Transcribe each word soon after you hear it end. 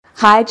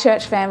Hi,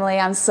 church family.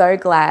 I'm so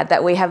glad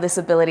that we have this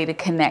ability to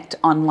connect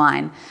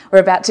online. We're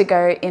about to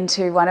go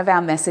into one of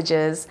our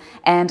messages,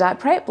 and I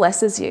pray it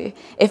blesses you.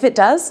 If it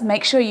does,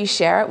 make sure you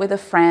share it with a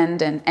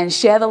friend and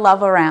share the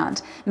love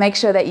around. Make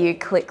sure that you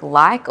click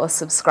like or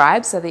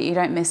subscribe so that you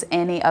don't miss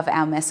any of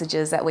our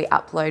messages that we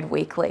upload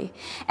weekly.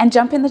 And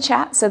jump in the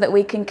chat so that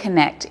we can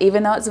connect.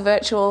 Even though it's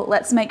virtual,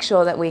 let's make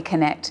sure that we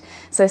connect.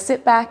 So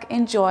sit back,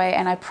 enjoy,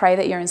 and I pray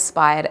that you're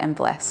inspired and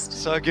blessed.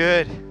 So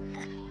good.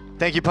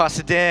 Thank you,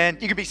 Pastor Dan.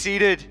 You can be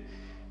seated.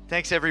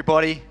 Thanks,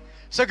 everybody.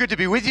 So good to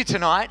be with you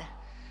tonight.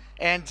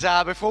 And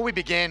before we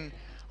begin,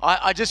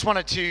 I just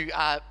wanted to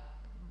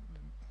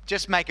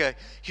just make a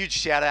huge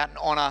shout out and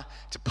honor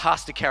to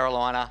Pastor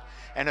Carolina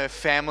and her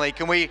family.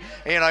 Can we,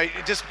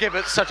 just give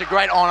it such a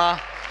great honor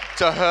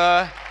to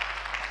her.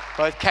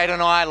 Both Kate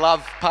and I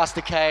love Pastor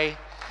Kay.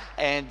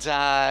 And,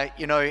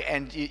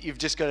 and you've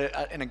just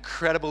got an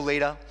incredible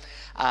leader.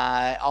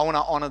 I want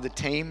to honor the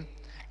team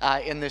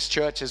in this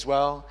church as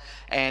well,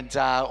 and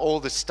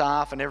all the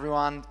staff and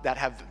everyone that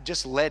have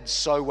just led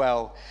so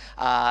well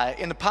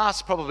in the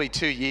past probably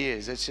 2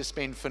 years. It's just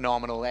been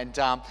phenomenal. And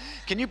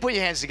can you put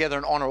your hands together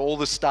and honor all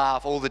the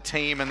staff, all the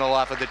team in the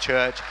life of the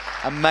church?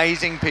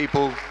 Amazing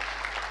people,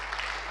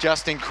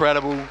 just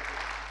incredible.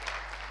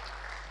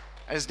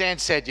 As Dan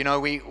said,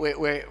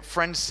 we're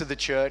friends to the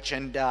church,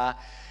 and I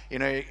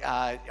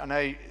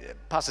know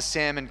Pastor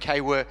Sam and Kay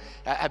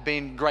have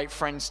been great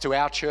friends to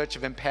our church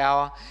of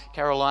Empower.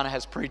 Carolina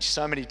has preached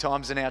so many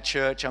times in our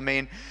church. I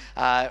mean,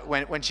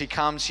 when she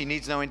comes, she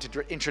needs no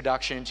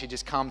introduction. She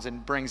just comes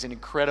and brings an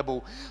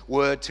incredible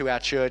word to our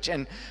church.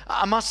 And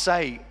I must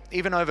say,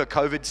 even over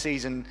COVID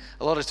season,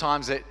 a lot of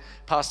times that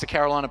Pastor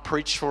Carolina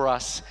preached for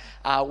us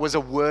was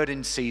a word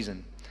in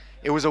season.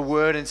 It was a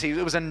word and season.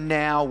 It was a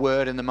now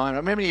word in the moment. I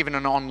remember even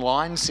an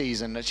online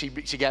season that she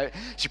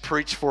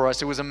preached for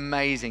us. It was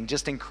amazing,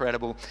 just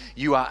incredible.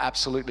 You are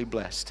absolutely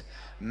blessed.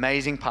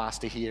 Amazing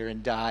pastor here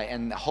and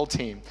the whole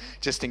team,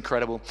 just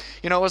incredible.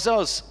 I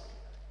just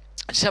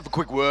have a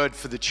quick word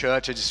for the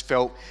church. I just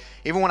felt,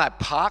 even when I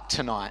parked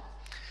tonight,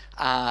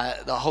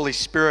 the Holy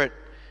Spirit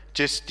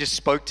just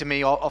spoke to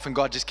me. Often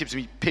God just gives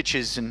me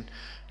pictures and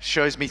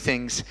shows me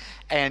things.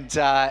 And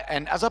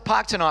as I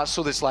parked tonight, I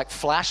saw this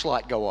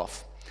flashlight go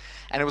off.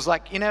 And it was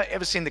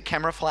ever seen the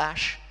camera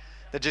flash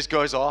that just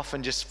goes off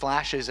and just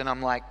flashes? And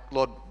I'm like,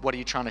 Lord, what are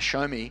you trying to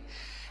show me?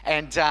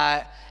 And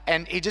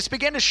he just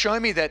began to show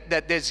me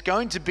that there's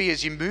going to be,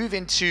 as you move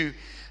into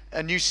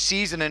a new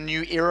season, a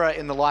new era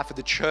in the life of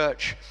the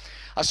church,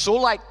 I saw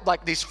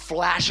like these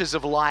flashes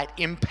of light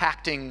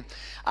impacting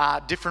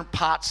different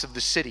parts of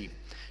the city,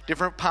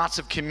 different parts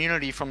of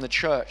community from the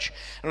church.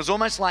 And it was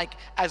almost like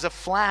as a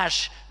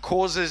flash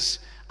causes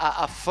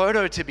a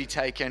photo to be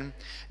taken,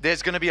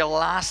 there's going to be a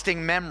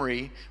lasting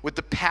memory with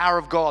the power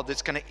of God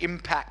that's going to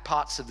impact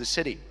parts of the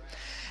city.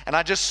 And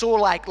I just saw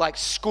like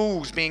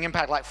schools being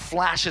impacted, like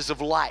flashes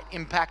of light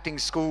impacting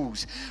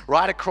schools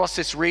right across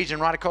this region,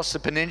 right across the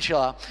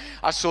peninsula.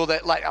 I saw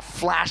that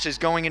flashes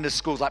going into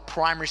schools, like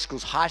primary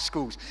schools, high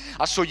schools.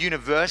 I saw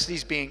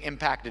universities being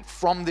impacted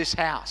from this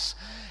house.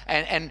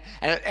 And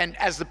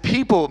as the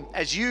people,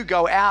 as you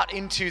go out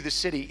into the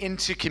city,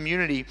 into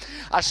community,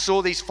 I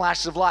saw these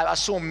flashes of light. I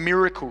saw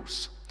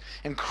miracles,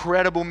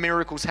 incredible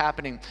miracles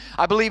happening.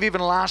 I believe even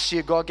last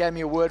year God gave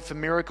me a word for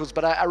miracles,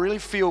 but I really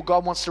feel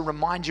God wants to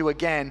remind you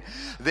again,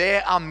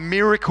 there are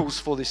miracles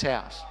for this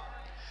house.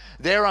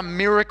 There are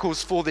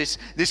miracles for this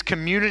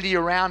community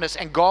around us,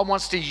 and God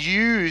wants to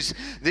use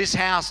this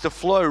house to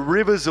flow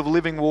rivers of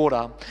living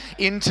water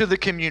into the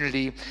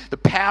community, the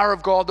power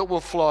of God that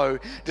will flow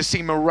to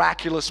see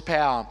miraculous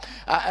power.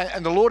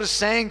 And the Lord is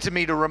saying to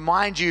me to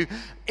remind you,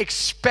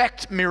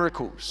 expect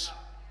miracles.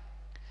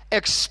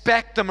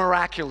 Expect the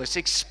miraculous.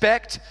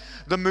 Expect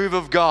the move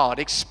of God.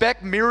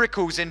 Expect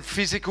miracles in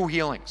physical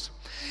healings.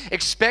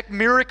 Expect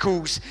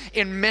miracles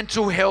in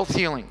mental health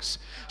healings.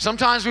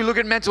 Sometimes we look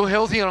at mental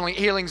health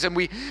healings and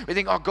we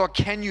think, oh God,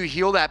 can you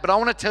heal that? But I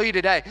want to tell you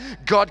today,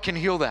 God can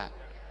heal that.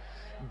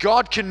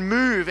 God can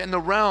move in the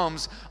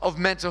realms of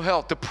mental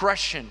health,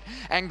 depression,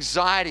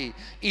 anxiety,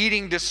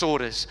 eating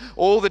disorders,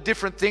 all the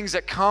different things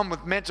that come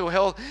with mental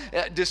health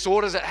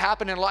disorders that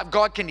happen in life.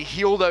 God can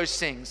heal those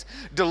things,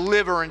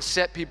 deliver and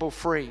set people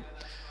free.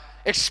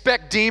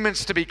 Expect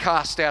demons to be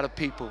cast out of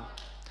people.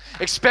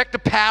 Expect the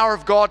power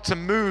of God to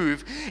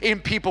move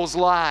in people's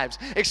lives.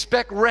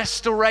 Expect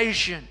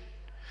restoration.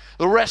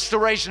 The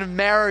restoration of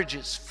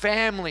marriages,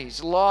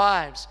 families,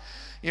 lives.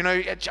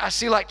 I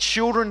see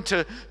children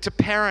to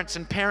parents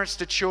and parents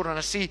to children.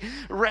 I see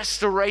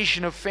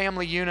restoration of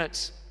family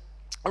units.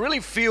 I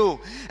really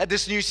feel that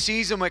this new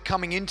season we're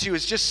coming into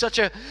is just such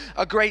a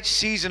great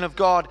season of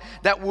God.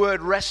 That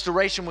word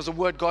restoration was a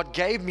word God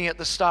gave me at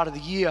the start of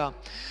the year,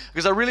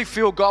 because I really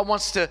feel God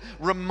wants to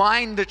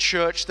remind the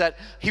church that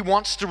He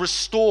wants to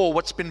restore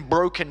what's been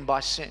broken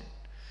by sin.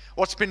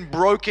 What's been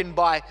broken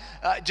by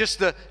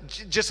just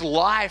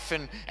life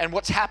and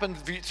what's happened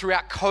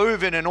throughout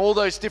COVID and all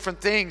those different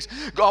things,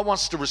 God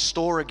wants to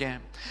restore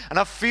again. And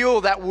I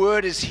feel that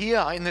word is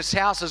here in this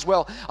house as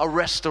well, a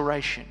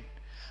restoration.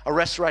 a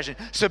restoration.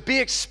 So be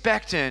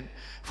expectant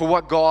for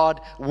what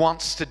God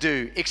wants to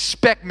do.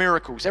 Expect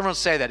miracles. Everyone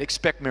say that.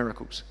 Expect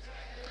miracles.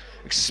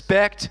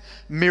 Expect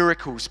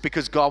miracles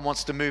because God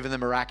wants to move in the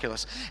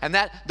miraculous. And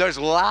those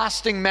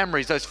lasting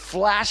memories, those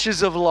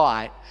flashes of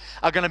light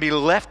are going to be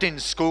left in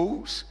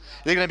schools.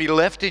 They're going to be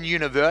left in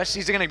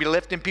universities. They're going to be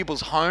left in people's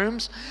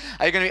homes.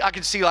 I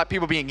can see like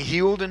people being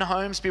healed in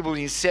homes, people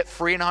being set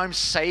free in homes,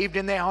 saved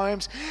in their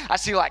homes. I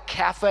see like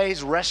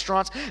cafes,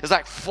 restaurants. There's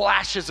like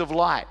flashes of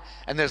light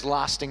and there's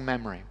lasting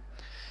memory.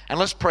 And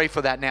let's pray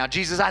for that now.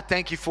 Jesus, I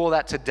thank you for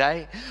that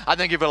today. I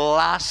thank you for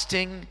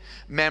lasting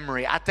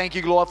memory. I thank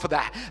you, Lord, for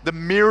the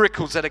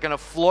miracles that are going to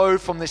flow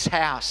from this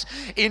house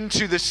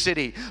into the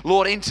city.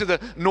 Lord, into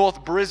the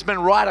North Brisbane,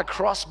 right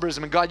across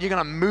Brisbane. God, you're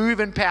going to move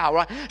in power,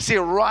 right? See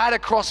it right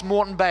across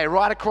Moreton Bay,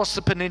 right across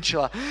the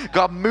peninsula.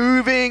 God,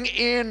 moving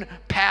in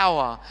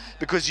power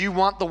because you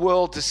want the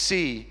world to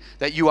see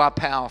that you are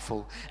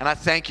powerful. And I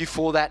thank you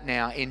for that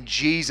now in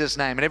Jesus'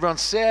 name. And everyone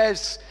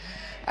says,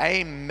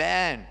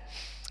 amen.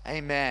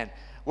 Amen.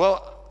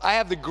 Well, I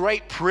have the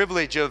great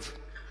privilege of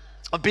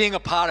being a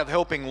part of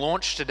helping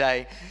launch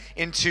today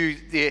into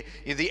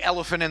the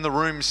Elephant in the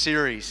Room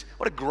series.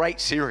 What a great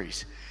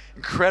series.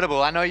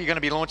 Incredible. I know you're going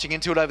to be launching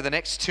into it over the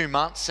next 2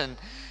 months, and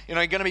you're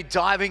going to be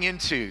diving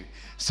into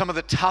some of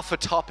the tougher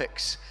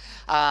topics,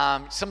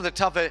 some of the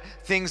tougher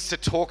things to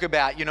talk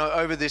about,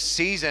 over this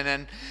season.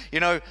 And,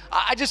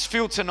 I just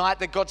feel tonight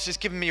that God's just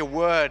given me a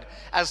word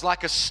as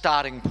like a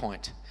starting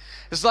point.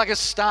 It's like a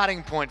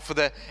starting point for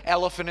the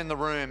elephant in the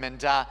room.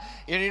 And,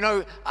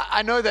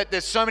 I know that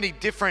there's so many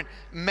different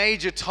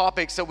major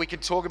topics that we can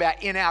talk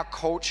about in our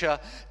culture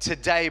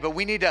today, but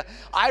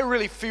I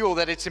really feel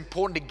that it's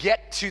important to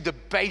get to the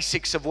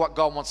basics of what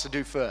God wants to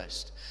do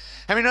first.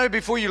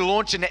 Before you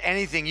launch into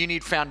anything, you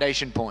need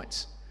foundation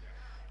points.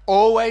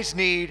 Always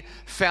need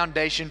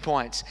foundation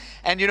points.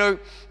 And,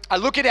 I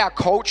look at our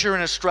culture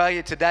in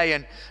Australia today,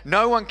 and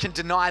no one can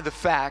deny the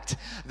fact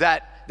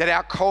that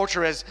our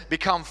culture has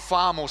become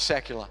far more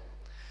secular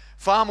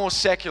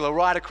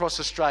right across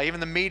Australia. Even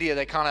the media,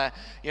 they kind of,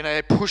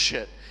 they push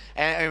it.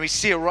 And we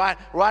see it right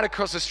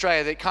across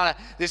Australia. They kind of,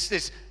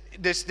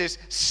 this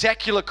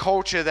secular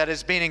culture that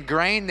has been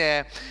ingrained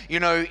there,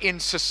 in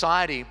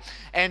society.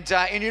 And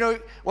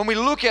when we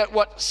look at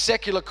what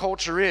secular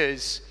culture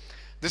is,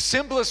 the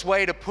simplest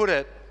way to put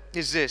it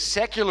is this: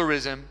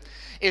 secularism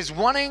is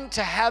wanting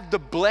to have the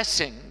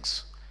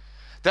blessings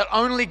that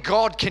only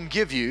God can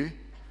give you,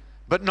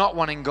 but not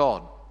wanting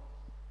God.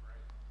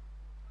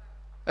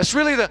 That's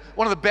really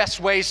one of the best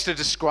ways to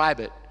describe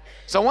it.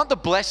 So I want the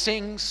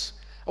blessings,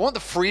 I want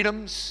the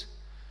freedoms,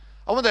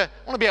 I want to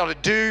be able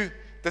to do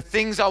the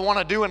things I want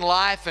to do in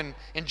life and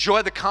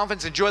enjoy the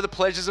comforts, enjoy the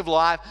pleasures of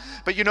life.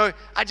 But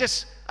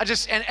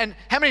and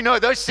how many know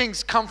those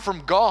things come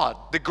from God?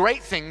 The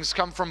great things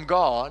come from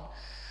God,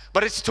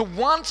 but it's to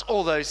want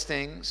all those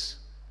things,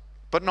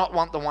 but not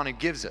want the one who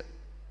gives it.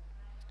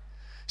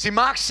 See,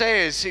 Mark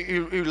Sayers,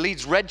 who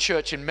leads Red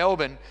Church in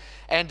Melbourne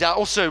and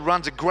also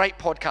runs a great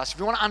podcast. If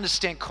you want to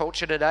understand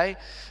culture today,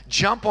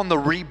 jump on the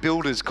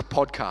Rebuilders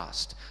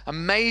podcast.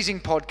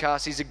 Amazing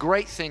podcast. He's a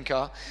great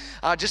thinker.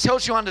 Just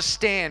helps you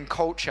understand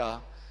culture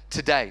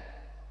today.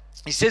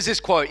 He says this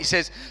quote. He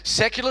says,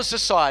 secular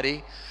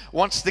society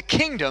wants the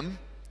kingdom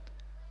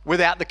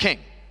without the king.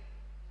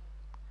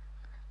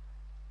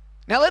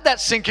 Now let that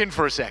sink in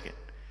for a second.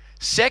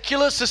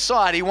 Secular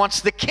society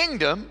wants the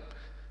kingdom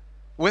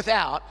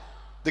without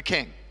the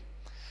king.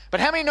 But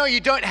how many know you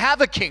don't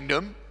have a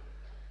kingdom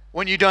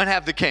when you don't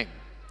have the king?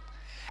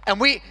 And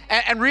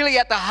really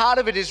at the heart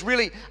of it is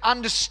really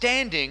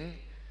understanding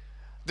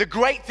the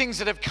great things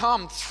that have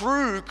come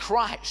through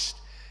Christ,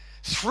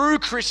 through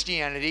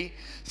Christianity,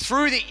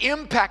 through the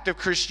impact of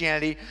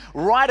Christianity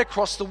right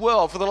across the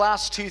world for the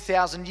last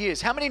 2,000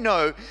 years. How many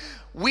know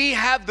we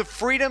have the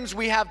freedoms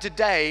we have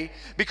today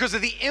because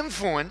of the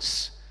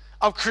influence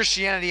of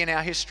Christianity in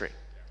our history?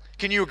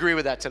 Can you agree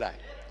with that today?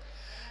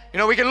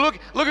 We can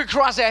look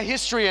across our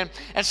history and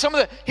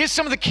here's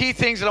some of the key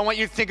things that I want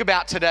you to think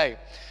about today.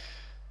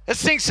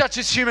 There's things such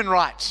as human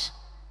rights.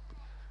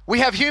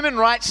 We have human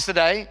rights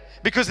today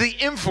because of the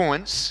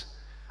influence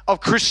of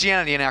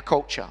Christianity in our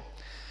culture.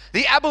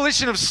 The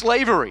abolition of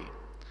slavery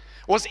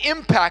was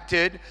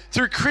impacted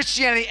through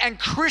Christianity and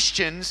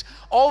Christians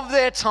of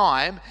their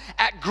time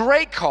at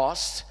great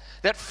cost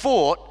that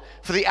fought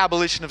for the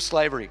abolition of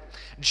slavery.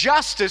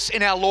 Justice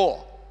in our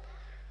law.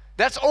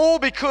 That's all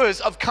because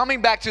of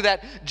coming back to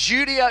that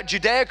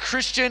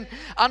Judeo-Christian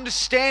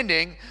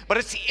understanding, but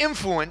it's the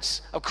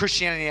influence of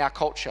Christianity in our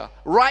culture.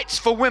 Rights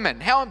for women,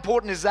 how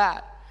important is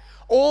that?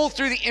 All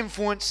through the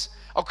influence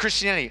of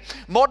Christianity.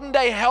 Modern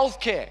day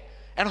healthcare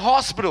and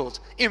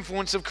hospitals,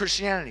 influence of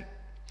Christianity.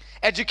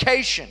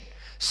 Education,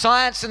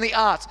 science and the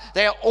arts,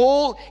 they are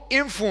all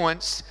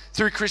influenced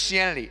through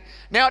Christianity.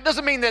 Now, it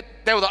doesn't mean that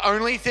they were the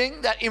only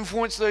thing that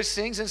influenced those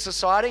things in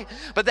society,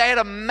 but they had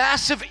a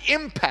massive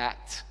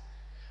impact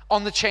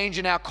on the change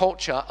in our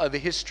culture over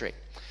history.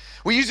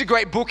 We use a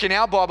great book in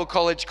our Bible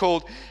college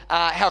called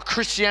How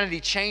Christianity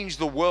Changed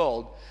the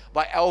World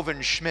by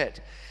Alvin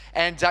Schmidt.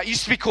 And it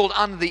used to be called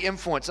Under the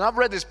Influence. And I've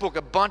read this book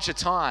a bunch of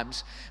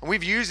times, and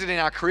we've used it in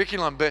our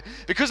curriculum. But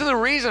because of the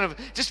reason of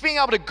just being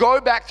able to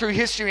go back through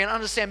history and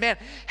understand, man,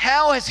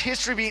 how has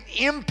history been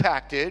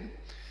impacted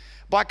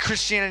by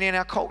Christianity in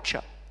our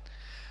culture?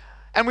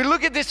 And we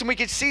look at this and we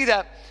can see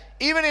that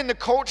even in the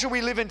culture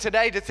we live in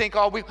today, to think,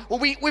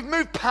 we've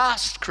moved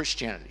past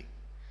Christianity.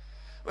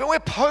 We're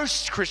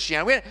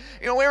post-Christianity.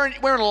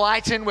 We're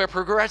enlightened, we're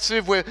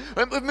progressive, we've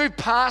moved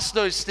past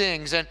those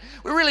things, and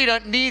we really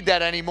don't need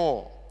that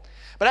anymore.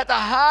 But at the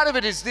heart of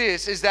it is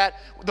this, is that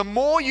the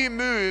more you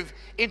move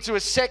into a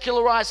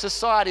secularized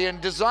society and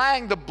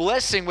desiring the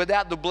blessing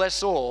without the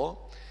blessor,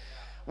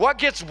 what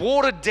gets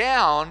watered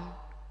down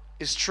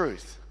is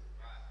truth.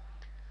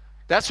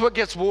 That's what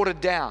gets watered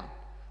down.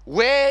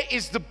 Where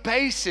is the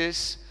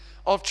basis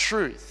of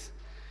truth?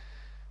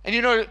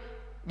 And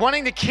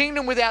wanting the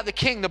kingdom without the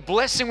king, the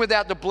blessing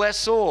without the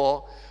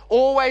blessor,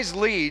 always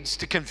leads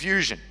to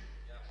confusion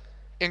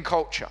in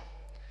culture.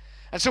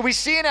 And so we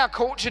see in our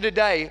culture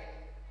today,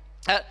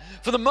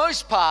 for the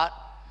most part,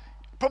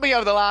 probably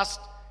over the last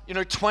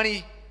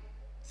 20,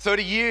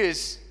 30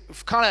 years,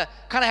 we've kind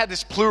of had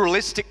this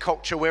pluralistic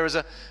culture, whereas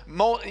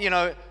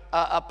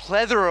a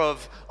plethora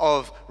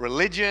of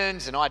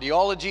religions and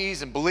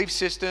ideologies and belief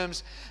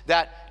systems,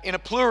 that in a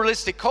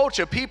pluralistic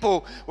culture,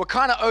 people were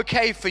kind of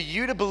okay for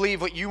you to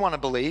believe what you want to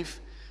believe.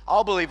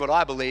 I'll believe what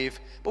I believe,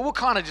 but we'll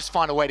kind of just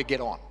find a way to get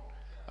on,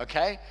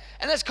 okay?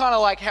 And that's kind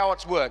of like how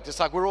it's worked. It's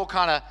like we're all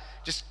kind of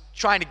just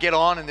trying to get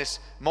on in this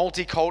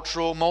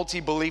multicultural,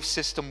 multi-belief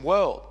system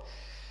world.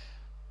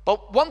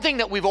 But one thing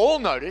that we've all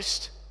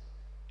noticed,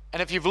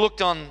 and if you've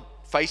looked on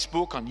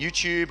Facebook, on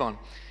YouTube, on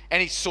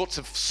any sorts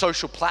of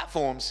social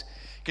platforms,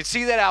 you can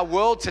see that our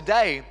world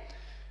today,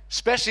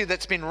 especially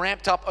that's been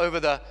ramped up over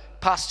the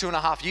past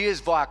 2.5 years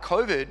via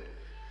COVID,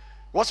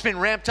 what's been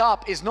ramped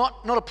up is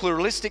not a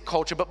pluralistic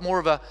culture, but more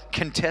of a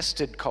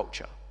contested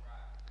culture.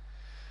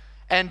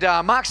 And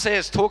Mark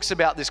Sayers talks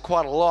about this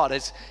quite a lot,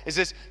 is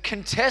this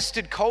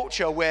contested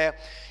culture where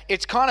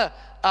it's kind of,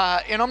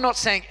 and I'm not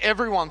saying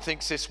everyone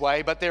thinks this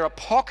way, but there are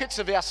pockets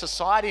of our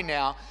society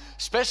now,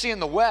 especially in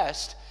the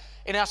West,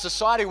 in our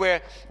society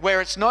where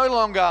it's no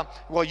longer,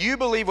 well, you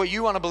believe what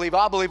you want to believe,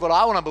 I believe what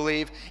I want to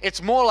believe.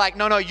 It's more like,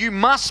 no, you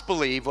must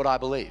believe what I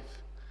believe.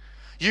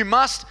 You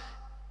must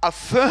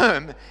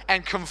affirm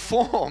and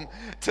conform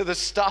to the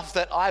stuff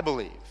that I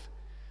believe.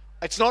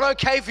 It's not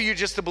okay for you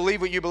just to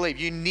believe what you believe.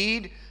 You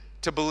need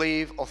to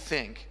believe or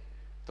think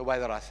the way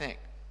that I think.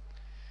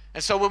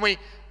 And so when we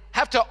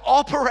have to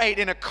operate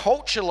in a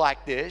culture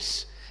like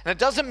this, and it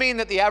doesn't mean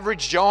that the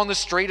average Joe on the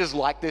street is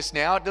like this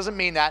now. It doesn't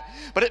mean that.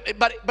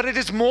 But it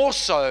is more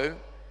so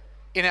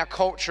in our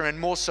culture and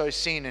more so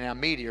seen in our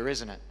media,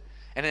 isn't it?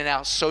 And in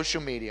our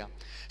social media.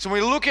 So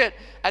when we look at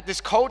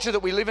this culture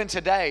that we live in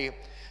today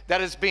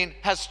that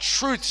has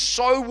truth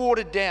so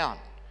watered down,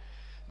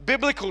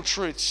 biblical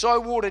truth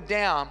so watered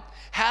down,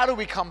 how do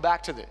we come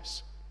back to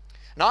this?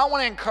 And I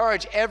want to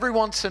encourage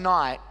everyone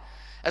tonight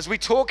as we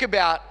talk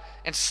about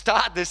and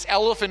start this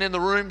Elephant in the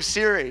Room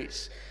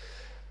series.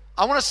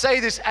 I want to say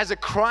this as a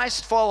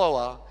Christ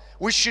follower,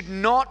 we should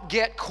not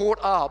get caught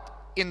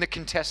up in the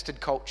contested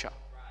culture.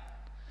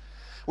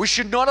 We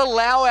should not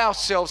allow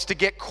ourselves to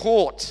get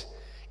caught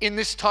in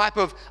this type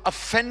of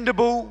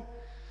offendable,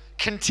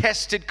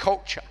 contested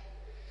culture.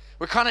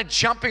 We're kind of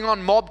jumping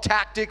on mob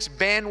tactics,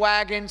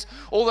 bandwagons,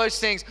 all those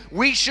things.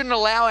 We shouldn't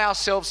allow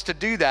ourselves to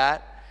do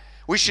that.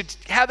 We should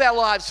have our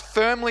lives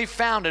firmly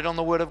founded on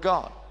the Word of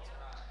God,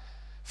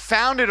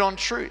 founded on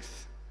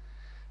truth,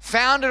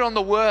 founded on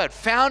the Word,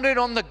 founded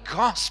on the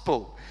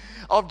gospel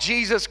of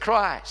Jesus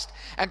Christ.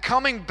 And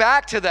coming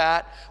back to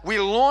that, we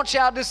launch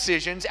our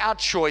decisions, our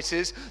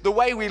choices, the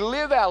way we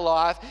live our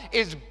life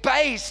is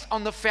based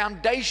on the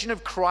foundation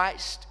of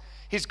Christ,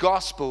 His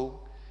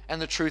gospel,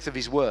 and the truth of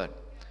His Word.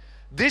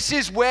 This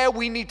is where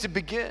we need to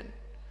begin.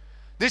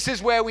 This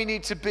is where we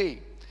need to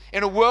be.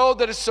 In a world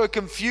that is so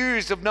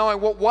confused of knowing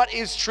what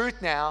is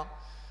truth now,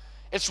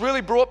 it's really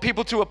brought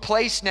people to a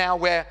place now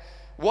where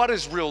what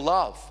is real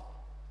love?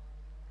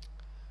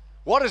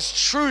 What is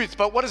truth?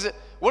 But what does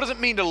it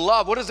mean to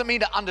love? What does it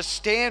mean to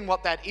understand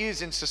what that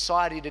is in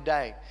society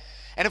today?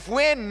 And if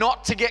we're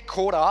not to get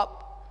caught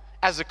up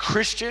as a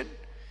Christian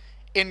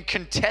in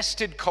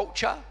contested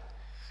culture,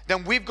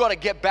 then we've got to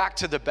get back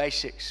to the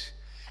basics.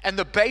 And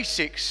the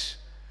basics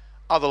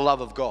are the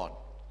love of God.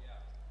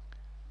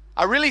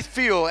 I really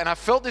feel, and I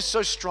felt this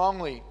so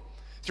strongly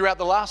throughout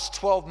the last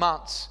 12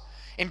 months,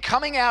 in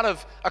coming out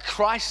of a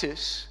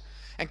crisis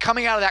and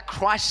coming out of that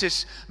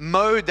crisis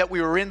mode that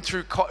we were in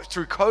through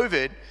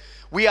COVID,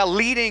 we are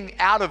leading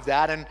out of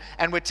that,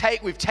 and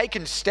we've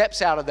taken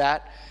steps out of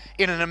that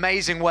in an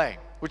amazing way,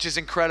 which is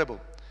incredible.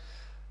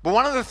 But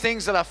one of the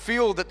things that I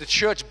feel that the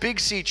church,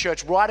 Big C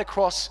Church, right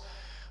across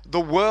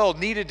the world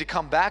needed to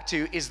come back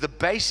to is the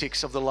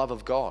basics of the love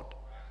of God.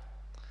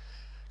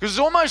 Because it's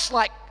almost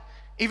like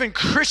even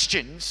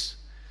Christians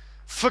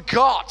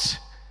forgot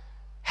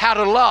how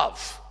to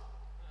love.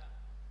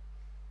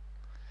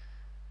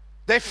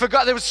 They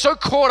forgot, they were so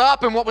caught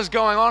up in what was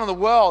going on in the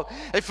world,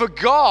 they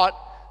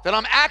forgot that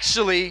I'm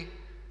actually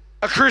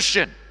a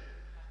Christian.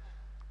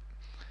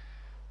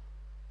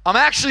 I'm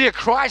actually a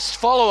Christ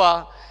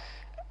follower.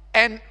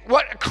 And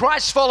what a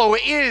Christ follower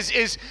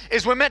is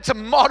we're meant to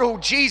model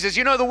Jesus.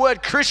 You know, the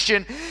word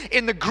Christian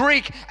in the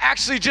Greek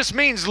actually just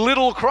means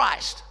little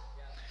Christ.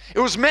 It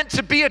was meant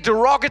to be a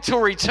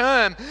derogatory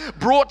term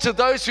brought to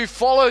those who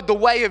followed the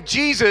way of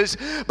Jesus.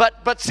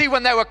 But see,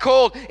 when they were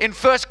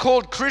first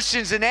called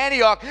Christians in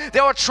Antioch,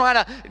 they were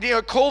trying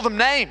to call them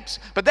names.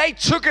 But they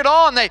took it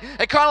on. They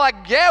kind of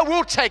like, yeah,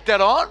 we'll take that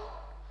on.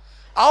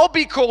 I'll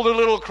be called a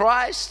little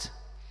Christ.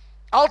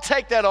 I'll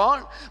take that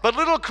on. But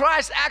little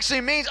Christ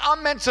actually means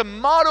I'm meant to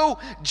model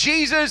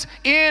Jesus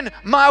in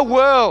my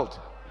world.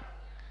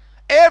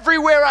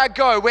 Everywhere I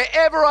go,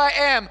 wherever I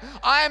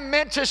am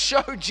meant to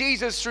show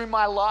Jesus through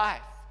my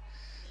life,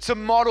 to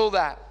model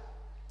that.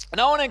 And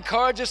I want to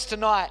encourage us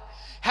tonight,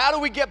 how do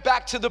we get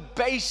back to the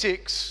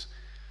basics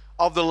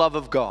of the love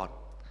of God?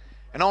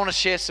 And I want to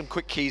share some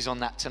quick keys on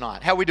that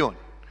tonight. How are we doing?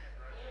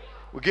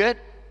 We're good?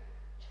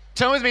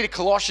 Turn with me to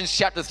Colossians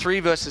chapter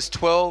 3, verses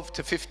 12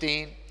 to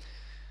 15.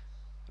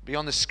 It'll be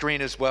on the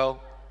screen as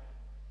well.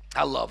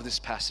 I love this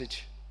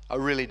passage. I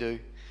really do.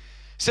 It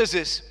says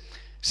this: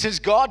 since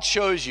God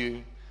chose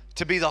you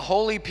to be the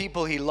holy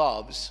people he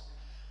loves,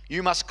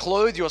 you must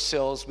clothe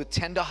yourselves with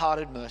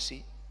tender-hearted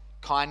mercy,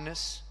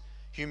 kindness,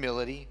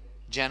 humility,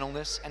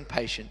 gentleness, and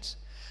patience.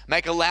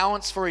 Make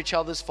allowance for each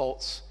other's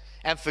faults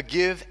and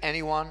forgive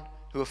anyone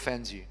who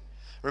offends you.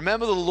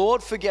 Remember, the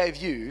Lord forgave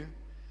you,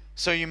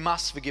 so you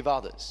must forgive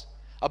others.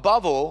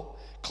 Above all,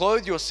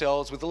 clothe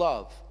yourselves with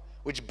love,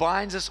 which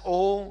binds us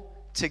all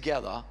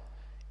together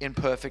in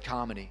perfect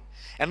harmony.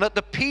 And let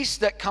the peace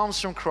that comes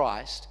from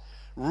Christ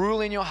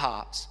rule in your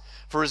hearts.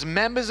 For as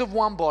members of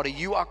one body,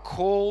 you are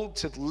called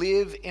to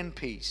live in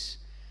peace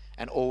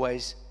and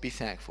always be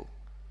thankful.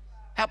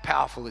 How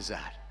powerful is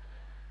that?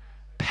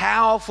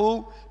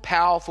 Powerful,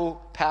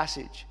 powerful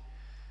passage.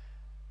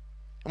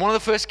 And one of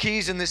the first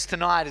keys in this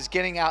tonight is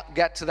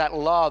get to that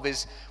love,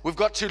 is we've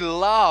got to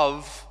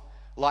love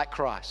like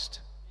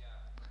Christ.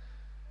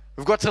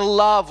 We've got to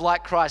love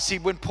like Christ. See,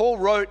 when Paul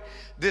wrote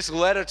this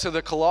letter to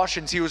the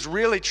Colossians, he was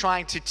really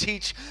trying to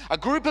teach a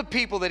group of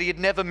people that he had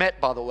never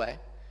met, by the way.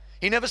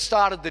 He never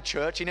started the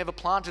church. He never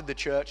planted the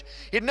church.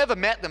 He had never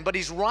met them, but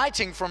he's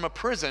writing from a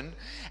prison,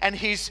 and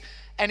he's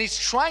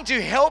trying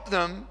to help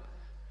them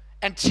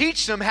and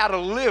teach them how to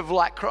live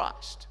like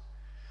Christ.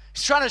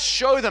 He's trying to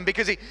show them,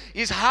 because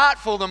his heart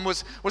for them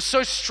was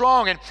so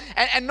strong.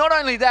 And not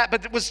only that,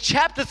 but it was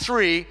chapter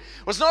 3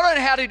 was not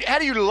only how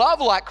do you love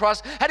like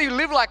Christ, how do you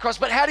live like Christ,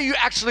 but how do you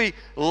actually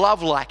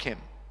love like him?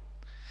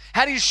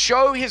 How do you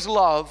show his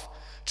love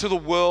to the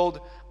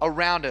world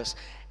around us?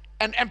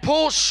 And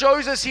Paul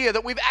shows us here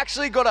that we've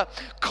actually got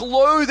to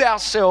clothe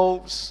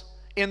ourselves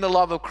in the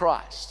love of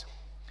Christ.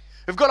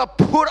 We've got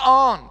to put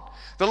on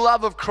the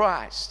love of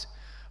Christ.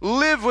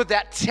 Live with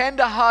that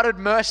tender-hearted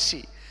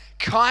mercy,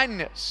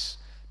 kindness,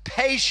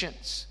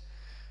 patience.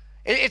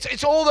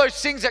 It's all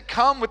those things that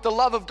come with the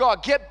love of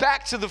God. Get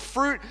back to the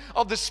fruit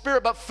of the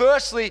Spirit. But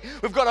firstly,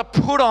 we've got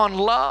to put on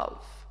love.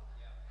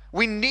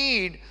 We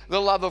need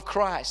the love of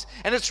Christ.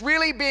 And it's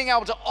really being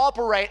able to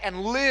operate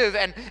and live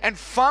and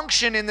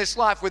function in this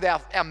life with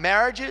our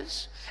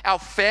marriages, our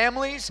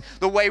families,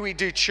 the way we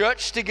do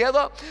church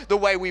together, the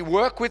way we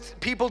work with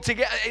people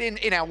together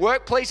in our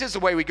workplaces, the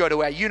way we go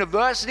to our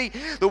university,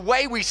 the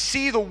way we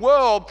see the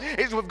world,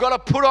 is we've got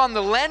to put on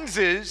the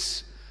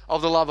lenses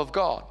of the love of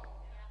God.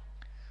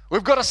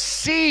 We've got to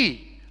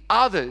see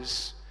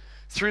others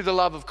through the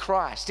love of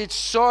Christ. It's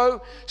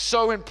so,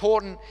 so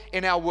important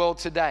in our world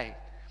today.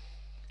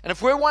 And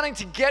if we're wanting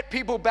to get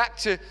people back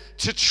to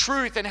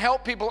truth and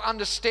help people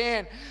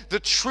understand the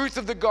truth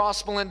of the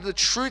gospel and the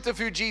truth of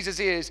who Jesus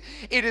is,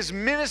 it is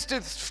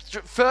ministered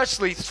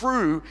firstly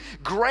through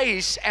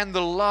grace and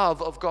the love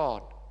of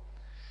God.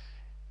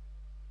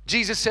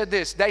 Jesus said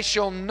this: they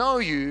shall know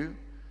you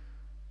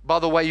by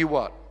the way you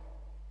what?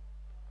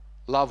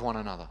 Love one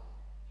another.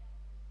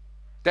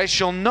 They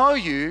shall know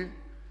you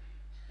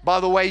by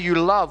the way you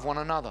love one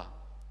another.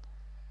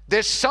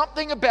 There's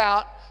something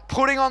about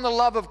putting on the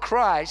love of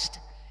Christ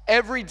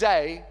every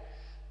day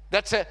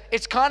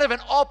it's kind of an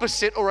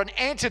opposite or an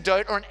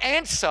antidote or an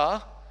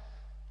answer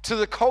to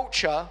the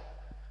culture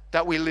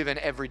that we live in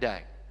every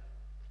day.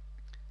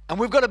 And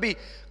we've got to be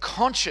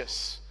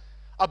conscious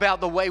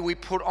about the way we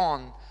put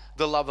on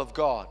the love of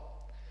God.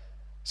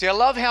 See, I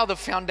love how the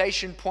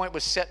foundation point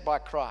was set by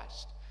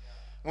Christ.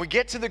 When we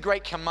get to the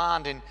great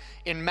command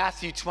in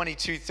Matthew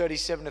 22,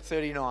 37 to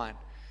 39,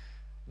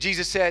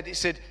 Jesus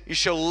said, you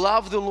shall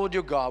love the Lord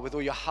your God with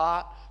all your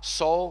heart,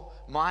 soul,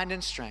 mind,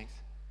 and strength.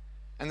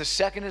 And the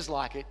second is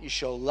like it: you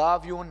shall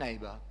love your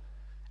neighbor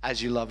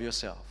as you love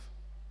yourself.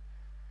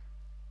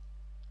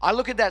 I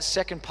look at that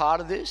second part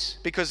of this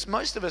because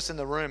most of us in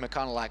the room are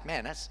kind of like,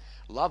 man, that's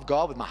love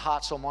God with my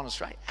heart, soul, mind, and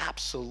strength.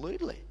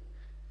 Absolutely.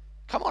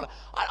 Come on.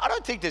 I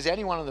don't think there's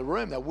anyone in the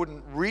room that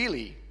wouldn't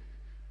really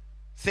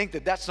think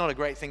that that's not a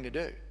great thing to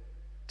do.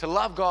 To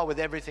love God with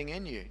everything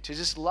in you, to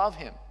just love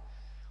him.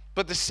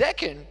 But the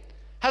second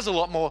has a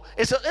lot more,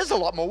 there's a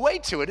lot more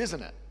weight to it,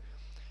 isn't it?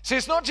 See,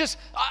 it's not just,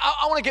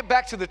 I want to get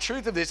back to the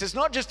truth of this. It's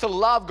not just to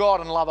love God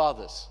and love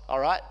others, all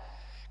right?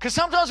 Because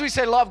sometimes we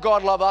say love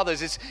God, love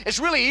others. It's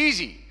really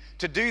easy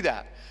to do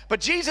that. But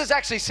Jesus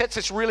actually sets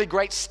this really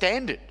great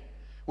standard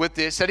with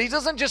this, that he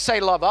doesn't just say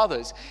love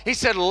others. He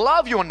said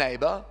love your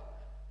neighbor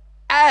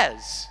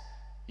as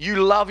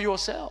you love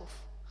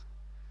yourself.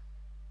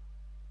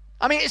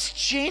 I mean, it's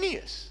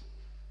genius.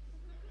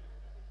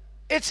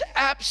 It's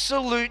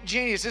absolute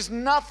genius. There's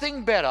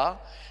nothing better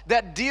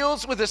that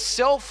deals with a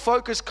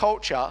self-focused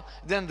culture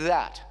than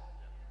that.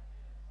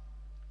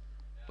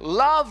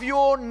 Love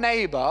your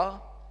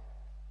neighbor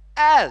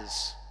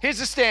as, here's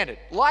the standard,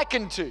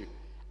 likened to,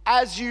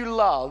 as you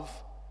love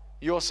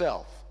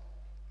yourself.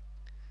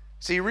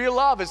 See, real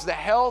love is the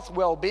health,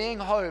 well-being,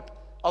 hope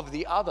of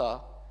the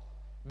other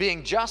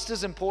being just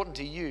as important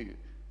to you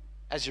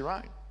as your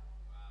own.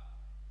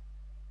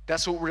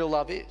 That's what real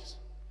love is.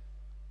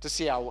 To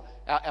see our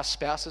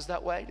spouses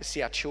that way, to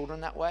see our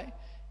children that way.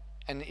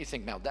 And you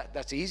think, now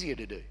that's easier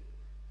to do.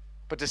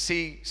 But to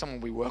see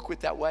someone we work with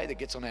that way, that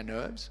gets on our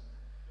nerves.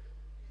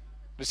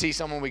 To see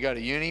someone we go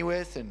to uni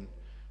with, and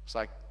it's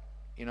like,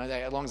 you know,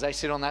 as long as they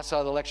sit on that side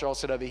of the lecture, I'll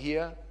sit over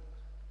here.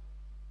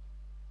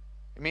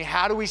 I mean,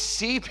 how do we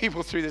see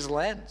people through this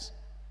lens?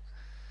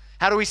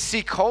 How do we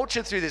see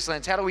culture through this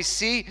lens? How do we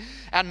see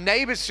our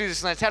neighbors through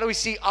this lens? How do we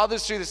see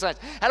others through this lens?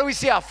 How do we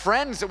see our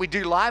friends that we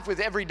do life with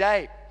every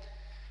day?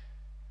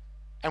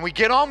 And we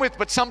get on with,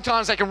 but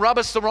sometimes they can rub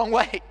us the wrong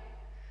way.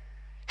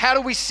 How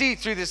do we see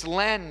through this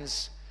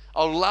lens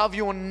of love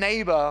your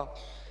neighbor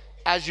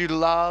as you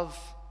love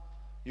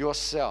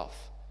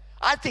yourself?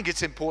 I think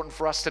it's important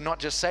for us to not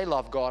just say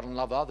love God and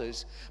love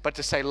others, but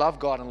to say love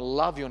God and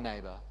love your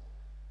neighbor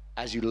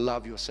as you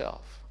love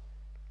yourself.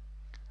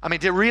 I mean,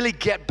 to really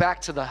get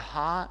back to the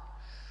heart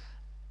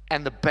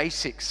and the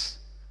basics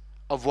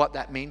of what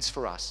that means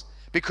for us.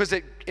 Because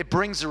it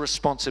brings a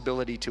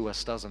responsibility to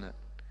us, doesn't it?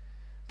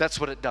 That's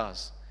what it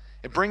does.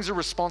 It brings a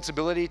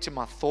responsibility to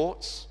my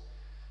thoughts,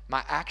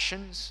 my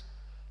actions,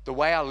 the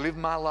way I live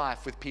my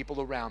life with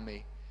people around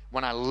me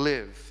when I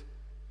live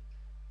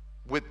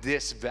with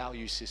this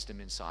value system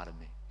inside of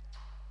me.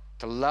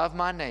 To love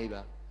my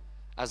neighbor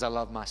as I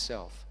love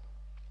myself.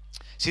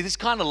 See, this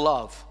kind of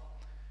love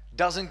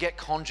doesn't get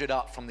conjured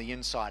up from the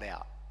inside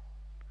out.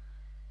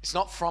 It's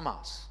not from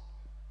us.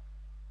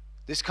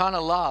 This kind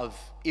of love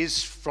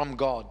is from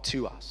God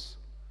to us.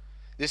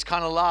 This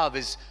kind of love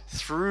is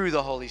through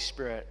the Holy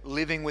Spirit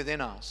living within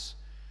us.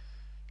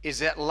 Is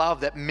that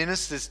love that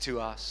ministers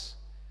to us,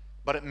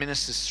 but it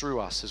ministers through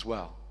us as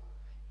well.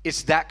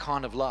 It's that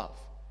kind of love.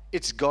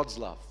 It's God's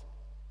love.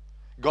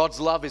 God's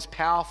love is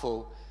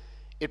powerful.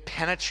 It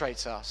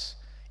penetrates us.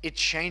 It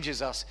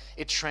changes us.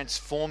 It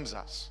transforms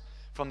us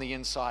from the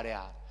inside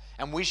out.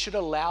 And we should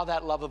allow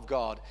that love of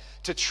God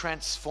to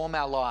transform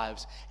our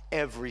lives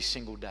every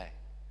single day.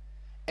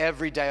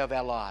 Every day of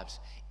our lives.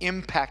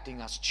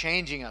 Impacting us,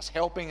 changing us,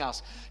 helping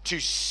us to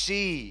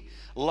see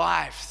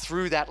life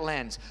through that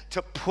lens,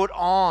 to put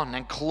on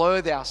and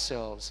clothe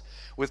ourselves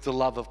with the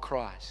love of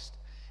Christ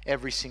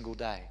every single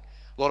day.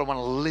 Lord, I want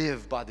to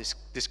live by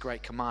this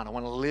great command. I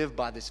want to live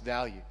by this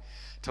value,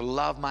 to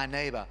love my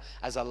neighbor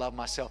as I love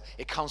myself.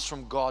 It comes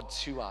from God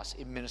to us.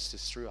 It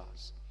ministers through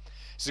us.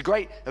 There's a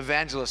great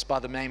evangelist by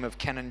the name of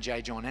Canon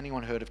J. John.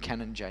 Anyone heard of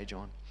Canon J.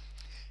 John?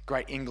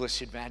 Great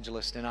English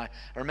evangelist. And I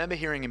remember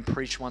hearing him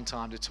preach one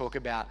time to talk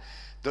about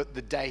the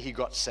day he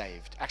got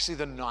saved. Actually,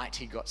 the night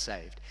he got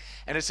saved.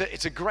 And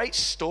it's a great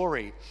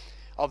story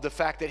of the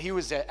fact that he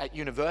was at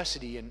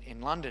university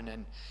in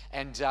London,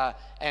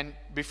 and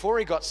before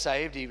he got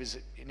saved, he was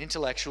an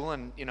intellectual,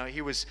 and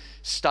he was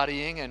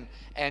studying, and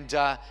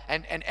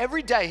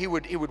every day he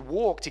would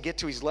walk to get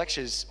to his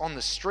lectures on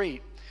the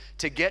street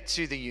to get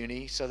to the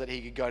uni so that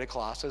he could go to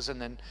classes, and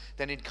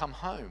then he'd come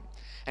home.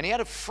 And he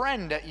had a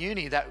friend at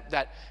uni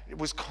that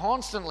was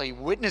constantly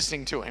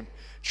witnessing to him,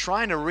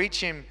 trying to reach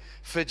him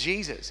for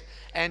Jesus.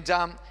 And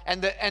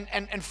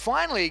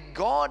finally,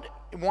 God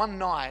one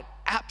night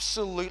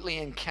absolutely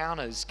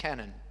encounters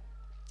Canon.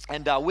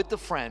 And with the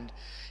friend,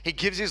 he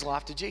gives his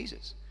life to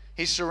Jesus.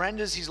 He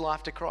surrenders his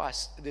life to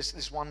Christ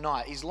this one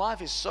night. His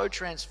life is so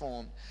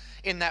transformed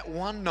in that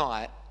one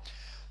night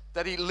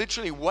that he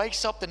literally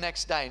wakes up the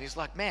next day and he's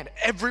like, man,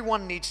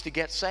 everyone needs to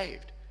get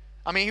saved.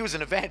 I mean, he was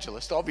an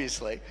evangelist,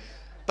 obviously.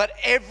 But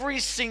every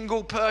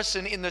single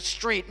person in the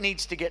street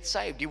needs to get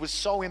saved. He was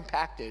so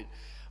impacted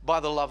by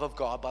the love of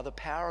God, by the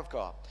power of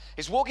God.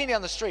 He's walking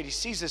down the street. He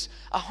sees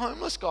a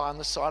homeless guy on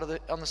the side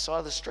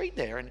of the street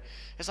there, and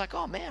he's like,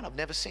 "Oh man, I've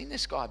never seen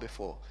this guy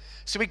before."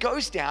 So he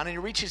goes down and he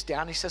reaches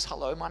down. And he says,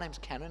 "Hello, my name's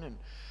Canon,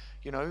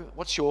 and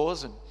what's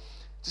yours?" And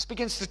just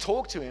begins to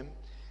talk to him.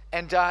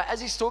 And as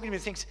he's talking to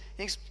him, he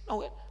thinks,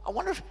 "Oh, I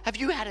wonder have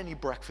you had any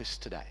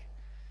breakfast today?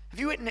 Have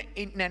you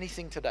eaten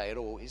anything today at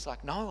all?" He's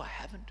like, "No, I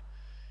haven't."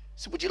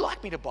 So would you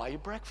like me to buy you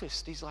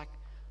breakfast? He's like,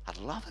 "I'd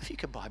love if you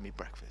could buy me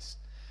breakfast."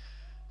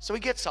 So he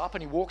gets up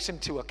and he walks him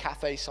to a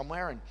cafe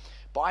somewhere and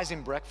buys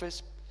him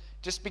breakfast,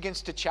 just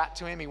begins to chat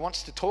to him. He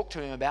wants to talk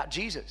to him about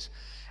Jesus.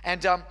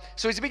 And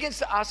so as he begins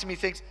to ask him, he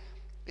thinks,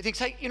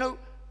 "Hey,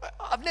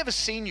 I've never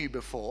seen you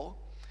before.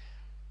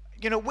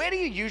 where do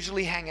you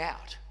usually hang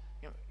out?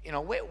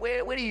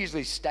 Where do you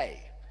usually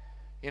stay?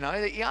 He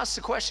asks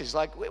the questions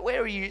like,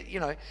 where are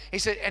you, he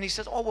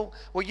says, oh,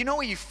 well, you know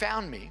where you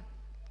found me?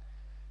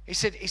 He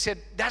said,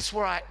 that's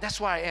where I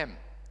am.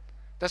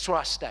 That's where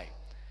I stay.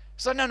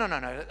 So no,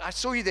 I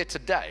saw you there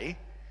today.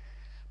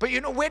 But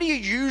where do you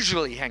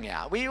usually hang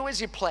out? Where's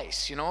your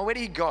place? Where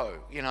do you go?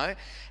 And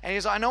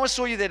he's like, I know I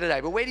saw you there today,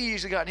 but where do you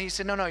usually go? And he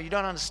said, no, you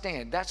don't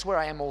understand. That's where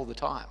I am all the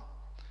time.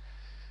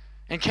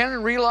 And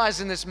Cameron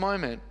realized in this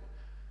moment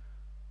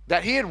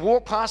that he had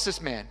walked past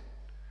this man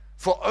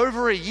for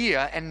over a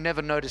year and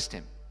never noticed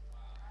him.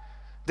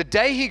 The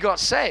day he got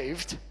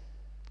saved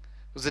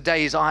was the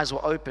day his eyes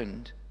were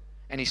opened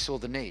and he saw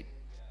the need.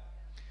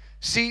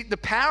 See, the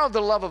power of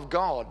the love of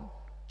God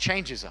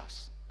changes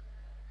us.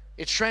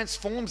 It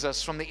transforms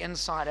us from the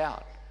inside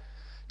out.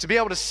 To be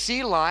able to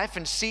see life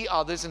and see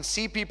others and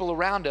see people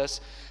around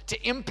us,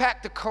 to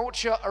impact the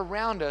culture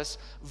around us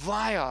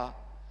via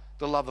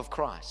the love of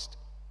Christ.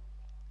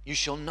 You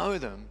shall know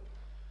them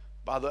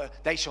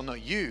they shall know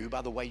you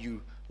by the way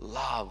you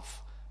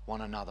love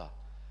one another.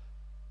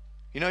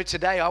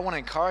 Today I want to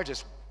encourage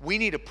us. We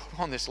need to put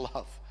on this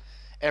love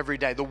every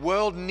day. The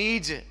world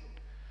needs it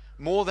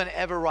more than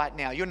ever right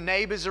now. Your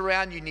neighbors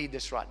around you need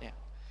this right now.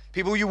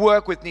 People you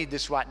work with need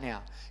this right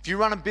now. If you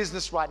run a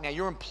business right now,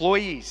 your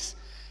employees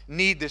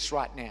need this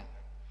right now.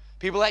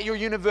 People at your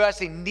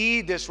university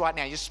need this right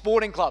now. Your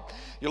sporting club,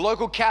 your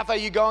local cafe,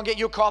 you go and get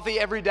your coffee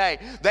every day.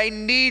 They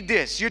need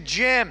this. Your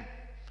gym.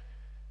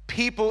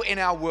 People in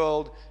our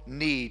world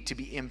need to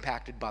be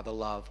impacted by the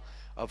love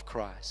of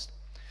Christ.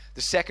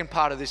 The second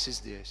part of this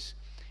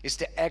is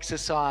to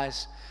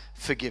exercise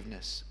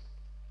forgiveness.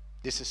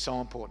 This is so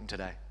important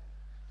today.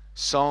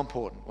 So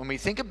important. When we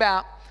think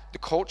about the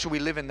culture we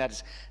live in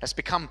that has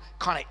become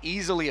kind of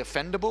easily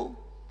offendable,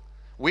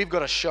 we've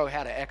got to show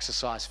how to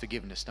exercise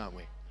forgiveness, don't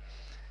we?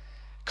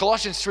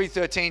 Colossians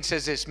 3:13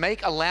 says this,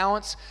 make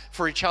allowance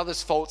for each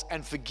other's faults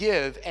and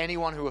forgive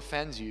anyone who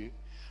offends you.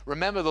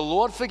 Remember, the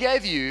Lord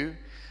forgave you,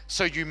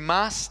 so you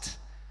must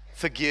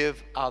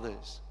forgive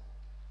others.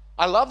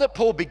 I love that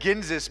Paul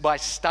begins this by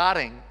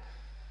setting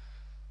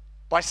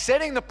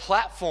the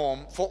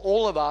platform for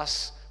all of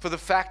us for the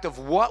fact of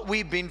what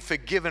we've been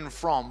forgiven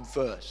from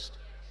first.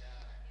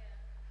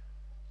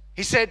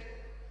 He said,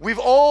 we've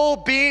all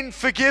been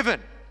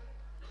forgiven.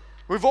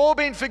 We've all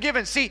been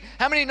forgiven. See,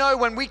 how many know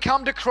when we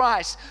come to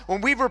Christ,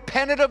 when we've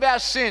repented of our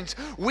sins,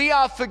 we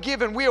are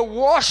forgiven. We are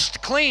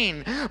washed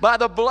clean by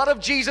the blood of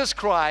Jesus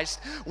Christ.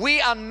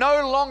 We are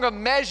no longer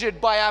measured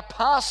by our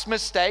past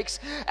mistakes,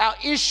 our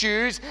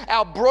issues,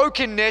 our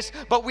brokenness,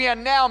 but we are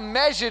now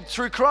measured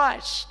through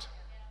Christ.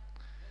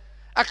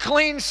 A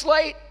clean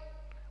slate,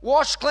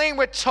 washed clean.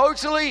 We're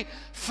totally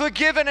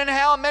forgiven. And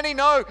how many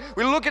know?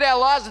 We look at our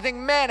lives and think,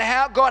 man,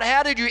 God,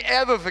 how did you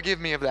ever forgive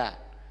me of that?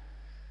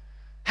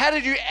 How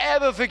did you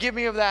ever forgive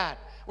me of that?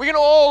 We can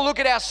all look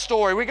at our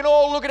story. We can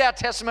all look at our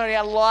testimony,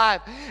 our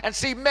life, and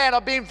see, man,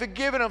 I've been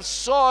forgiven of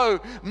so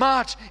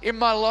much in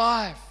my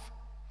life.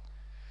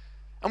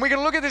 And we can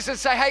look at this and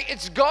say, hey,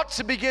 it's got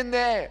to begin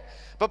there.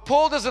 But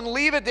Paul doesn't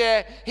leave it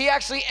there. He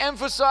actually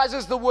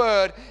emphasizes the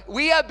word,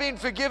 we have been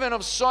forgiven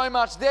of so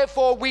much,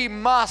 therefore we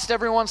must,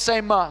 everyone say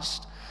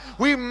must.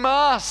 We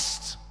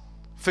must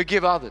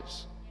forgive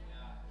others.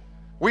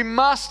 We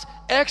must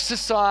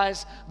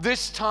exercise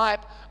this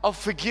type of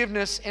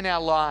forgiveness in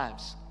our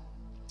lives.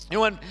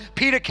 When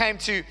Peter came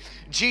to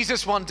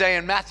Jesus one day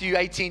in Matthew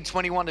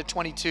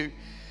 18:21-22,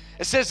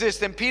 it says this,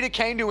 then Peter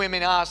came to him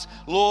and asked,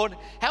 Lord,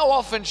 how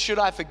often should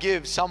I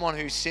forgive someone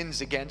who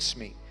sins against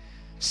me?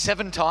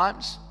 7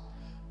 times?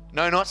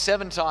 No, not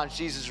 7 times,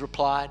 Jesus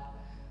replied,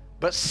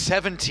 but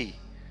 70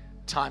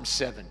 times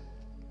 7.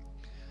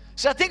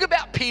 So I think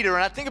about Peter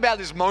and I think about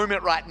this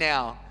moment right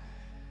now.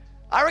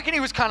 I reckon he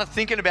was kind of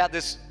thinking about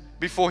this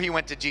before he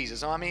went to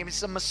Jesus. I mean,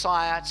 it's the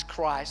Messiah, it's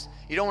Christ.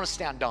 You don't want to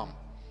sound dumb,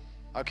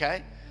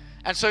 okay?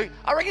 And so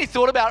I reckon he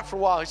thought about it for a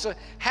while. He said,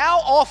 how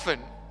often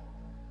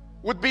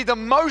would be the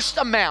most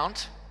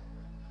amount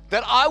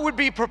that I would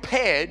be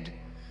prepared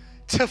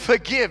to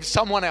forgive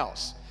someone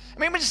else? I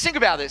mean, just think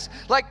about this.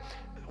 Like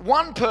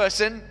one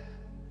person,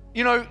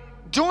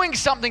 doing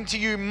something to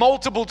you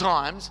multiple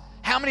times,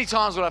 how many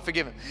times would I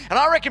forgive him? And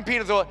I reckon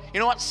Peter thought, you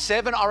know what,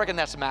 7, I reckon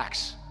that's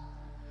max.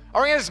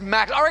 I reckon that's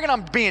max. I reckon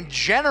I'm being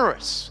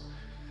generous.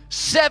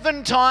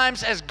 7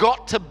 times has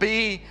got to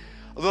be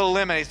the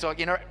limit. He's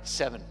like,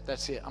 7,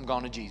 that's it. I'm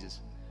going to Jesus.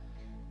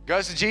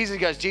 Goes to Jesus,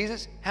 goes,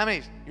 Jesus, how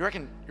many? You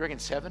reckon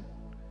 7?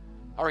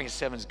 I reckon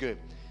 7's good.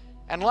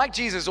 And like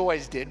Jesus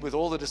always did with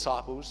all the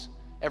disciples,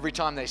 every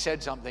time they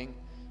said something,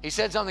 he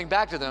said something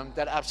back to them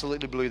that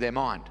absolutely blew their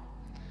mind.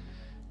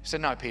 He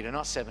said, no, Peter,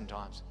 not 7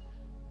 times.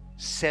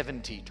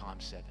 70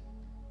 times 7.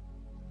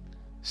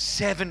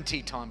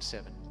 70 times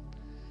 7.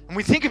 And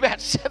we think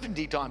about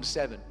 70 times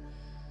 7.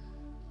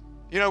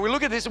 We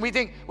look at this and we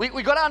think,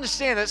 we got to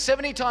understand that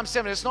 70 times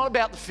 7, it's not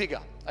about the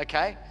figure,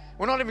 okay?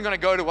 We're not even going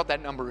to go to what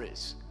that number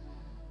is.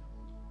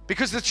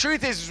 Because the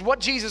truth is what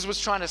Jesus was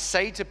trying to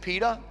say to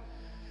Peter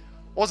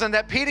wasn't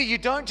that, Peter, you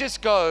don't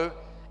just go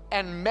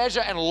and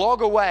measure and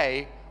log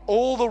away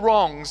all the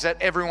wrongs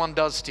that everyone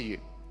does to you.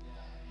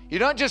 You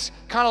don't just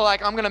kind of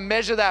like, I'm going to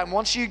measure that, and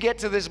once you get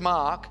to this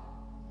mark,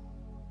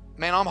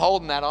 man, I'm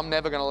holding that. I'm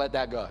never going to let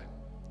that go.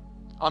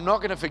 I'm not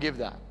going to forgive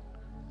that.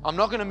 I'm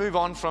not going to move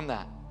on from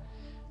that.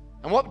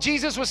 And what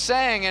Jesus was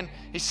saying, and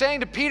he's saying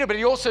to Peter, but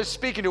he's also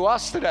speaking to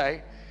us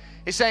today,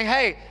 he's saying,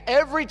 hey,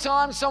 every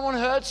time someone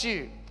hurts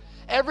you,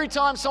 every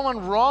time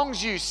someone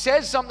wrongs you,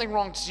 says something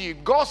wrong to you,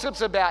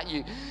 gossips about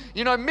you,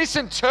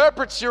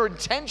 misinterprets your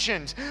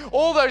intentions,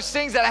 all those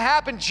things that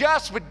happen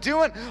just with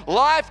doing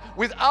life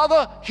with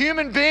other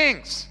human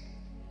beings.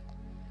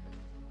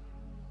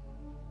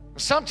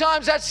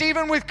 Sometimes that's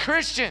even with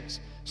Christians.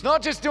 It's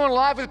not just doing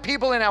life with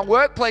people in our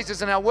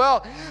workplaces and our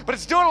world, but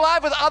it's doing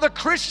life with other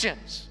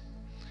Christians.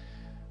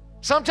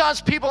 Sometimes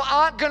people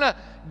aren't going to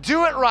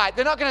do it right.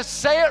 They're not going to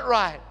say it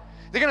right.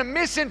 They're going to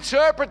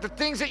misinterpret the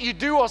things that you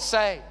do or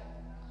say.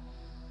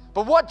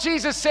 But what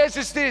Jesus says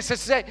is this.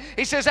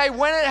 He says, hey,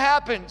 when it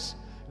happens,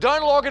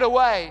 don't log it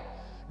away.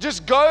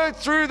 Just go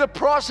through the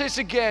process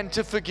again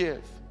to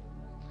forgive.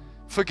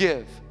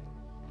 Forgive.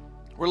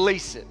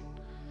 Release it.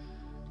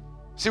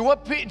 See,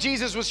 what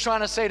Jesus was trying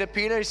to say to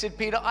Peter, he said,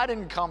 Peter, I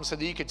didn't come so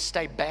that you could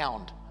stay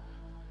bound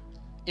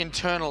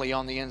internally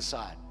on the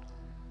inside.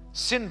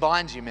 Sin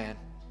binds you, man.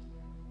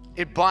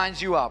 It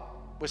binds you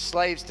up. We're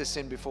slaves to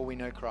sin before we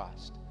know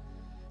Christ.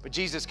 But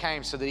Jesus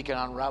came so that he can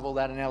unravel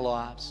that in our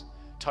lives,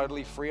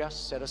 totally free us,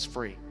 set us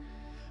free.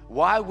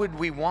 Why would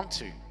we want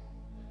to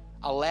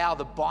allow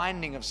the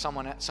binding of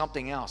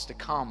something else to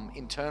come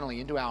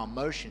internally into our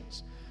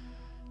emotions,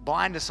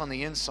 bind us on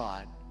the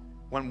inside,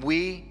 when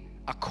we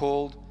are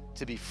called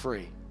to be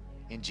free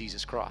in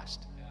Jesus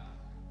Christ?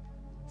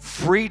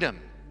 Freedom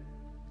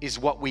is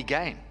what we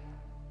gain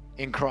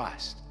in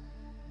Christ.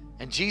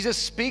 And Jesus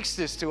speaks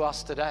this to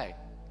us today.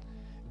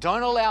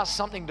 Don't allow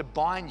something to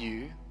bind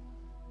you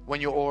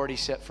when you're already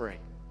set free.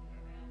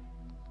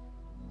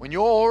 When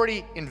you're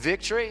already in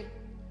victory,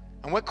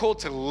 and we're called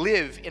to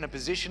live in a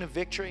position of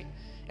victory,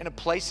 in a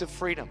place of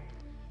freedom,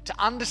 to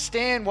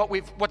understand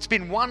what's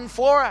been won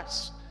for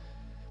us.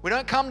 We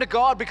don't come to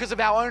God because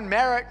of our own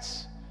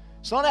merits.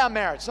 It's not our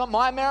merits, not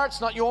my merits,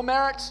 not your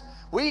merits.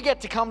 We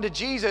get to come to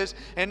Jesus.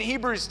 In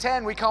Hebrews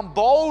 10, we come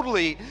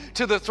boldly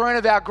to the throne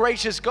of our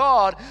gracious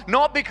God,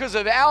 not because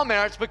of our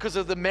merits, because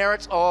of the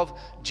merits of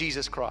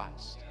Jesus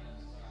Christ.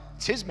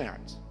 It's his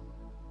merits.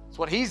 It's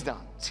what he's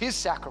done. It's his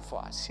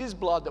sacrifice, his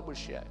blood that was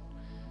shed.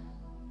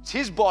 It's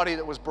his body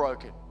that was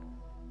broken.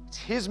 It's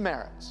his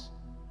merits.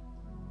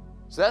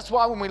 So that's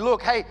why when we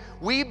look, hey,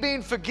 we've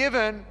been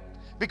forgiven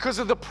because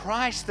of the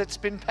price that's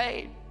been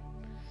paid.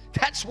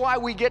 That's why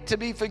we get to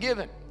be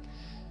forgiven.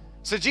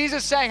 So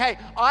Jesus is saying, hey,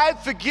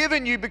 I've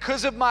forgiven you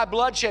because of my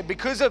bloodshed,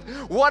 because of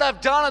what I've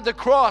done at the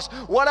cross,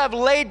 what I've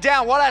laid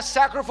down, what I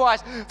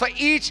sacrificed for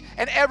each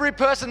and every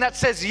person that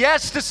says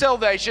yes to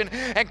salvation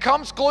and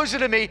comes closer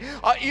to me.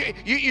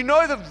 You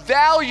know the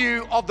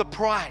value of the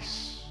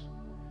price.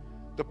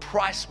 The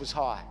price was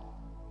high.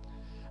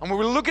 And when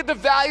we look at the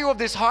value of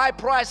this high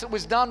price that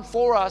was done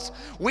for us,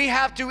 we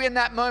have to, in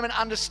that moment,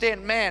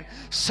 understand, man,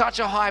 such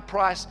a high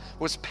price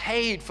was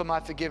paid for my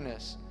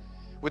forgiveness.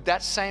 With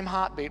that same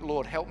heartbeat,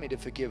 Lord, help me to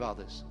forgive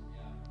others.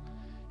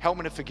 Help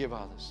me to forgive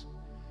others.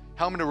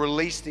 Help me to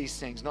release these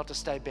things, not to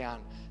stay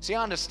bound. See,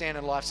 I understand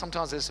in life,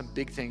 sometimes there's some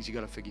big things you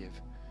got to forgive.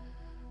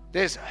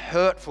 There's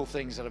hurtful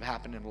things that have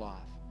happened in life.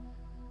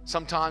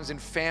 Sometimes in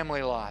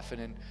family life,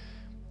 and in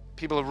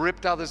people have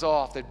ripped others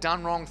off. They've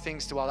done wrong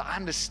things to others. I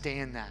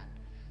understand that.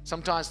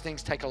 Sometimes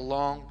things take a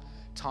long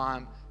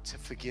time to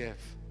forgive.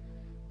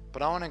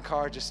 But I want to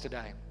encourage us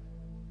today.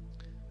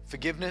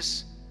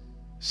 Forgiveness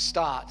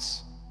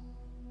starts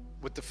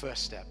with the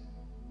first step.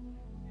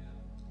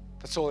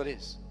 That's all it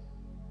is.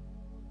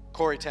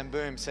 Corrie ten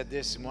Boom said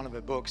this in one of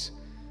her books,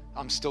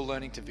 I'm Still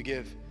Learning to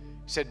Forgive. He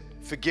said,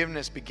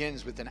 forgiveness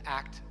begins with an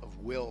act of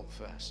will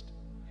first.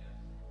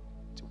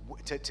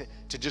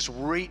 To just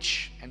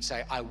reach and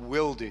say, I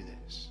will do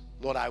this.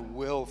 Lord, I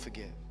will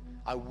forgive.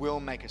 I will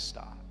make a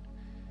start.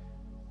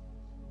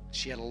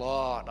 She had a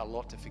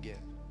lot to forgive.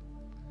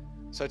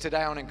 So today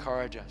I want to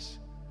encourage us,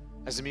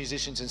 as the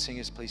musicians and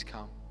singers, please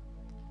come.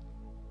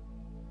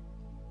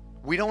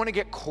 We don't want to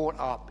get caught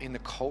up in the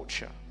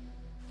culture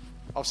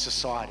of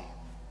society.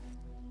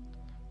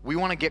 We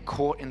want to get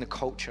caught in the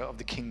culture of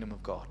the kingdom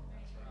of God.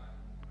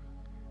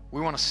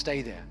 We want to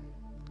stay there.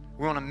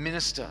 We want to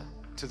minister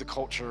to the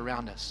culture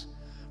around us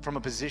from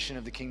a position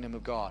of the kingdom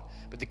of God.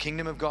 But the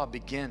kingdom of God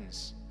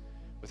begins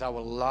with I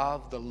will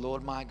love the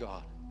Lord my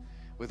God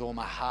with all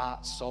my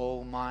heart,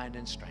 soul, mind,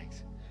 and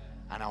strength.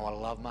 And I will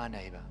love my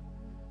neighbor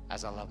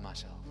as I love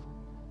myself.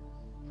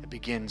 It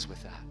begins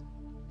with that.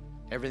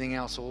 Everything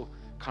else all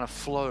kind of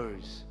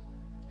flows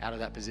out of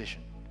that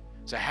position.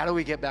 So how do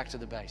we get back to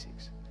the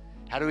basics?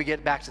 How do we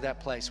get back to that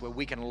place where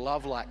we can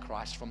love like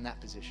Christ from that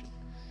position?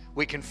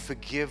 We can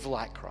forgive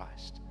like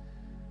Christ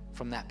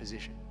from that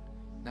position.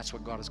 And that's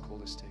what God has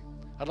called us to.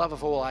 I'd love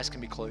if all eyes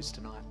can be closed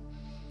tonight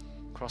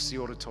across the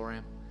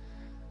auditorium.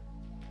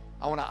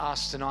 I want to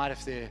ask tonight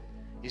if there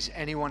is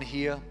anyone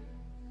here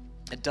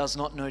that does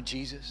not know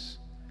Jesus.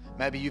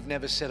 Maybe you've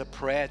never said a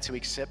prayer to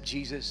accept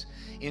Jesus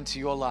into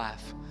your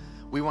life.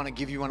 We want to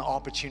give you an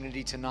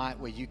opportunity tonight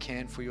where you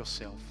can for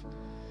yourself.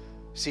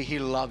 See, He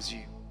loves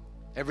you.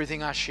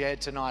 Everything I shared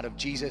tonight of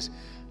Jesus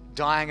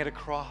dying at a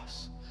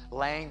cross,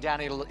 laying down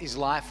His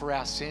life for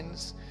our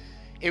sins,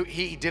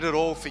 He did it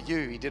all for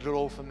you. He did it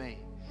all for me.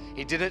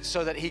 He did it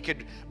so that He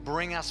could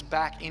bring us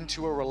back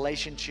into a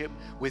relationship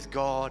with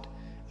God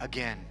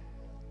again.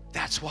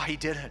 That's why He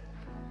did it.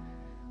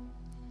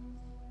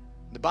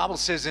 The Bible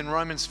says in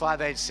Romans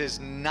 5:8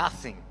 says,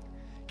 nothing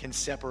can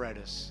separate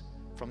us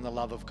from the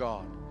love of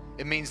God.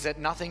 It means that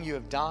nothing you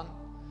have done,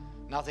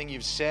 nothing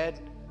you've said,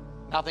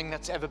 nothing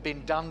that's ever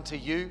been done to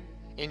you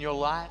in your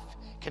life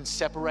can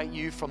separate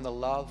you from the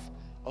love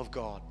of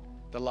God,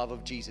 the love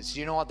of Jesus.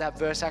 You know what that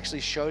verse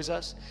actually shows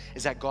us?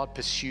 Is that God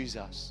pursues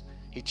us.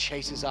 He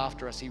chases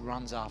after us. He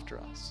runs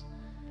after us.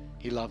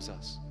 He loves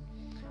us.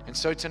 And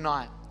so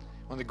tonight,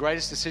 one of the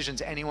greatest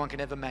decisions anyone can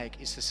ever make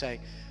is to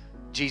say,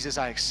 Jesus,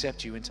 I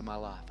accept you into my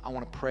life. I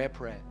want to pray a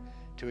prayer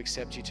to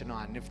accept you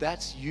tonight. And if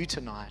that's you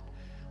tonight,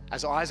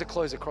 as eyes are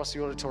closed across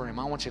the auditorium,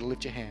 I want you to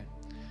lift your hand.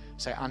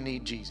 Say, I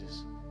need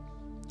Jesus.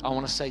 I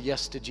want to say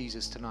yes to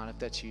Jesus tonight. If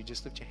that's you,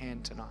 just lift your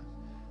hand tonight.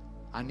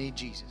 I need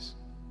Jesus.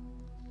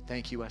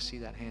 Thank you. I see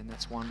that hand.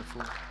 That's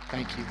wonderful.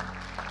 Thank you.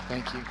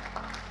 Thank you.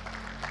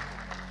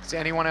 Is there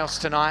anyone else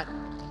tonight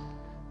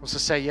who wants to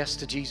say yes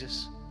to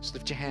Jesus? Just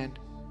lift your hand.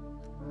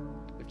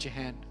 Lift your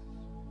hand.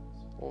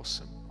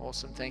 Awesome.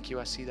 Awesome. Thank you.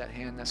 I see that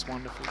hand. That's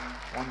wonderful.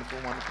 Wonderful.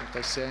 Wonderful.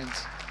 Those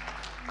hands.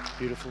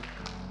 Beautiful.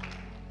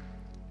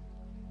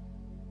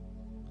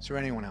 Is there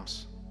anyone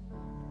else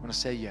who want to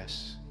say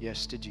yes?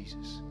 Yes to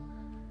Jesus.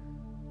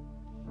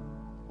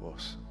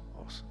 Awesome.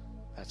 Awesome.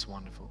 That's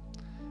wonderful.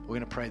 We're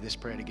going to pray this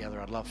prayer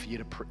together. I'd love for you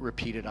to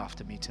repeat it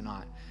after me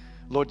tonight.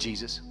 Lord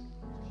Jesus,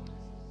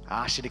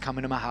 I ask you to come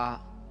into my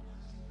heart.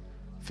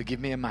 Forgive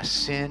me of my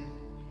sin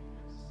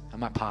and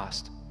my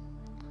past.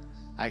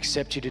 I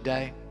accept you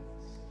today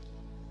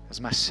as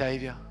my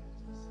Savior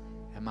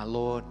and my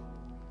Lord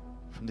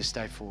from this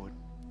day forward.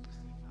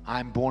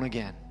 I am born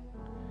again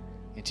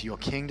into your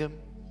kingdom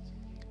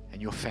and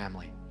your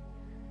family.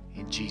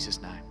 In Jesus'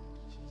 name.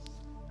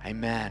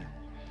 Amen.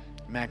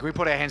 Man, can we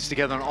put our hands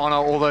together and honor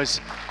all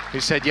those who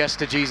said yes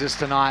to Jesus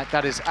tonight?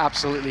 That is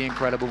absolutely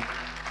incredible.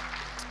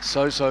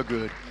 So, so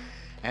good.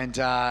 And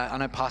I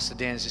know Pastor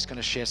Dan is just going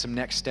to share some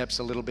next steps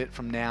a little bit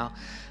from now.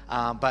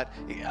 But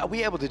are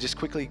we able to just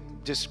quickly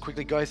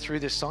go through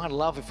this song? I'd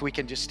love if we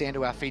can just stand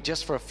to our feet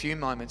just for a few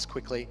moments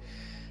quickly.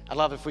 I'd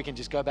love if we can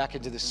just go back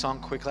into this song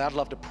quickly. I'd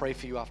love to pray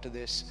for you after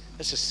this.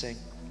 Let's just sing.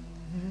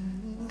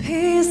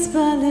 Piece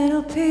by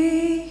little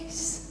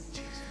piece,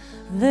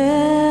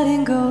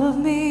 letting go of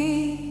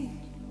me,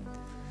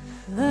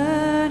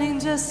 learning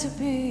just to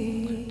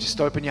be.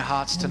 Just open your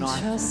hearts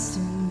tonight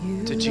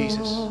to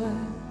Jesus. Lord.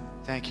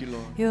 Thank you,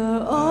 Lord.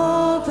 You're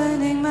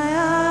opening my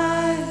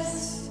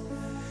eyes,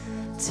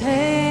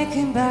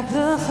 taking back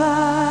the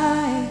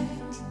fight.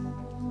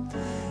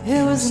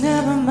 It was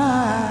never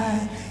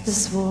mine.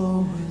 This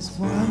war was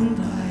won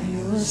by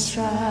your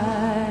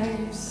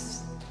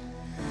stripes.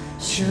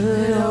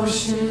 Should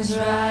oceans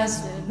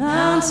rise and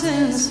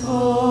mountains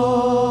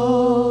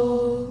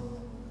fall,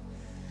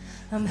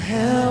 I'm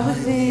held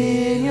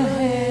within your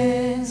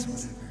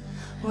hands.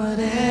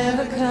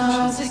 Whatever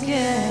comes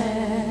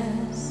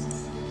against,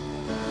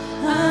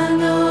 I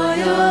know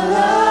your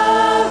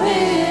love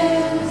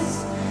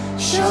is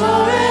sure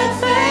and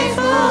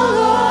faithful,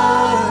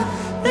 Lord.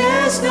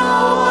 There's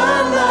no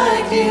one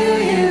like you.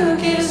 You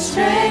give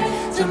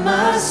strength to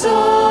my soul.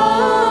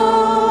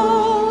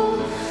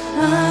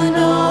 I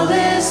know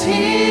there's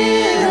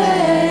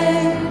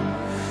healing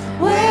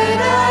when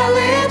I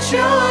lift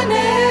your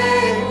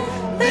name.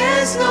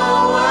 There's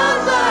no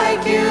one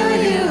like you.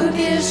 You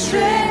give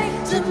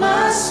strength to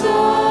my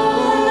soul.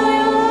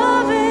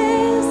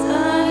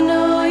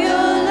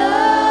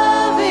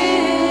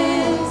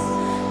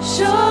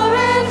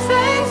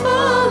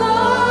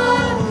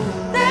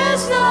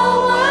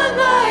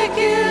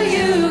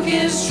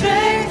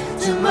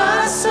 Strength to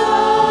my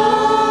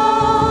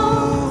soul.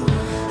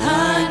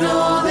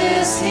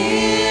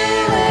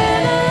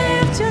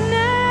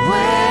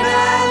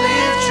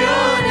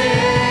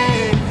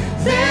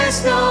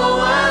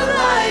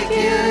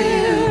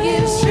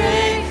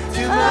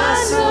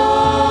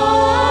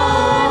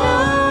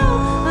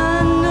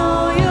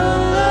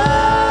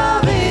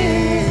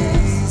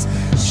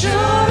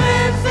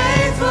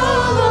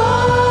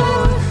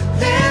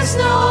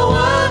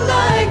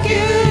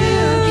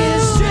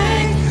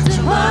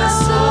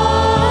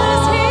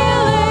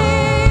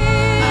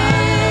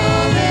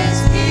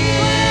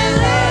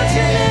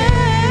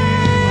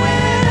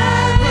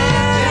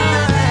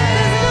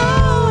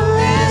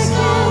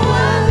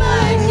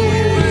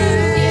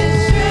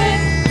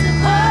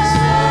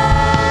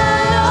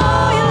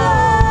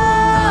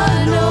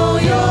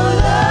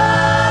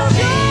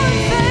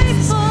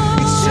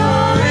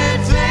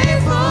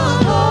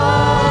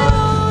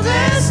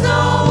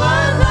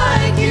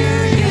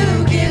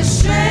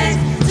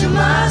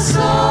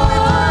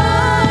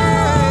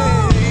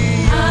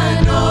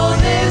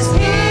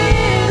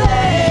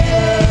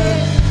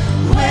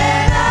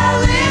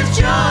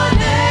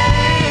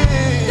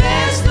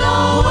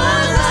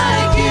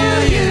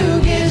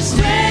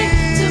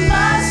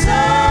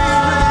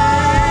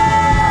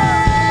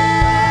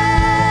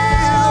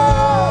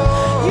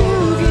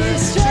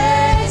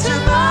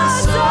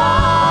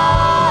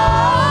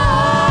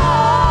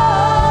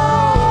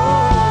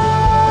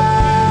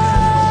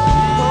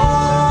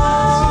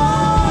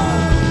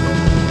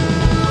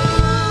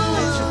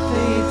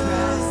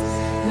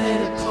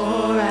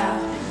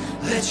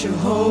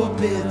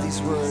 built.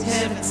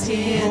 Heaven's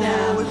here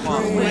now.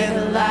 Where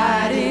the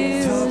light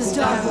is,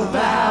 dark will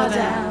bow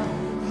down.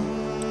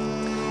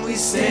 We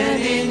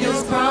stand in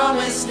your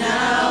promise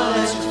now.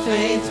 Let your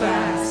faith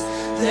rise.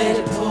 Let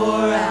it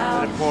pour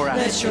out.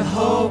 Let your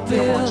hope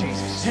build.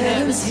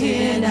 Heaven's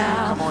here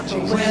now.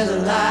 Where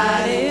the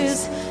light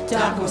is,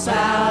 dark will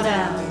bow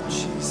down.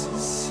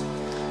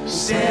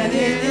 Stand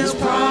in his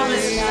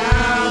promise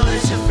now.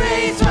 Let your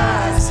faith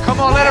rise. Come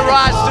on, let it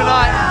rise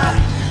tonight.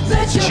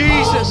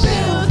 Jesus,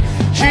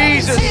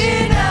 Jesus,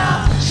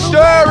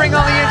 stirring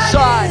on the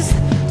inside,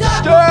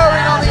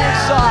 stirring on the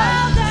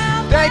inside.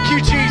 Thank you,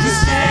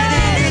 Jesus. Stand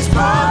in his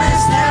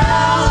promise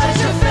now. Let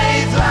your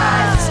faith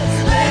rise.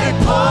 Let it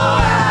pour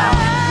out.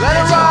 Let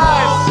it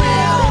rise.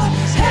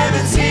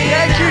 Heaven's here.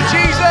 Thank you,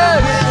 Jesus.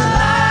 Where the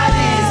light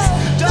is,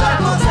 dark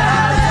will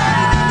bow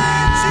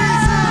down.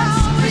 Jesus,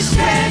 we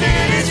stand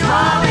in his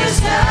promise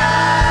now.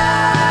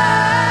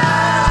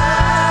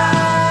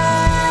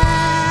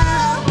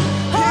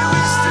 Here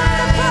we stand.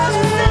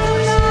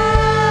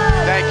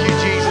 Thank you,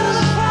 Jesus.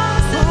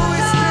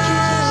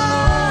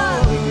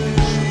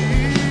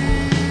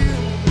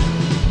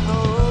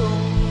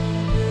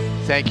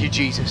 Thank you,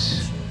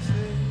 Jesus.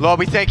 Lord,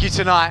 we thank you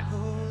tonight.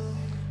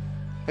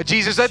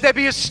 Jesus, let there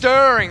be a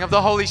stirring of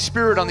the Holy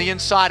Spirit on the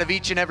inside of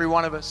each and every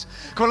one of us.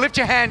 Come on, lift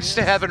your hands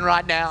to heaven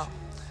right now.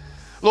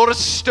 Lord, a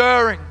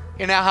stirring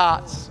in our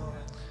hearts.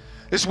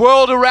 This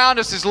world around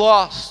us is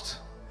lost,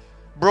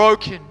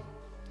 broken.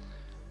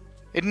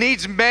 It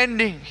needs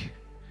mending.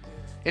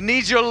 It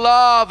needs your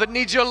love. It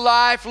needs your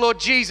life, Lord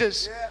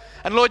Jesus.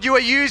 And Lord, you are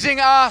using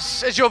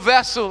us as your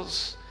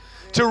vessels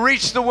to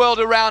reach the world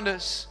around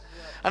us.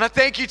 And I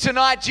thank you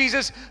tonight,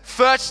 Jesus.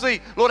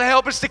 Firstly, Lord,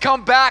 help us to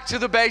come back to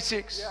the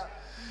basics.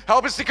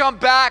 Help us to come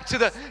back to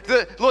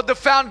the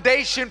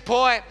foundation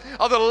point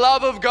of the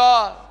love of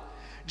God.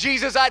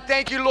 Jesus, I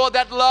thank you, Lord,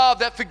 that love,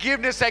 that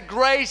forgiveness, that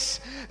grace,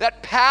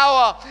 that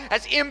power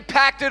has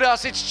impacted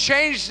us. It's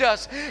changed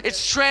us.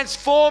 It's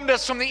transformed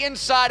us from the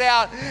inside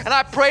out. And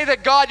I pray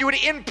that, God, you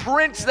would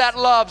imprint that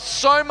love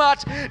so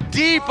much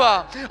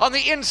deeper on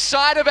the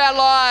inside of our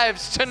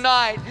lives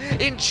tonight.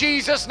 In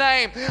Jesus'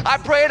 name, I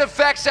pray it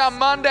affects our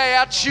Monday,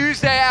 our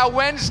Tuesday, our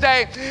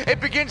Wednesday. It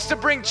begins to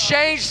bring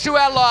change to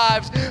our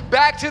lives,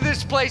 back to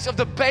this place of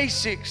the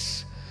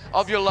basics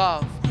of your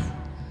love.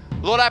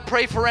 Lord, I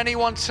pray for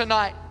anyone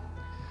tonight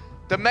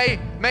that may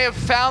have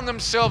found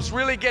themselves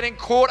really getting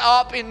caught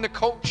up in the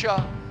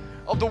culture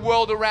of the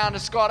world around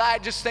us. God, I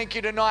just thank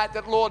you tonight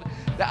that, Lord,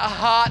 that a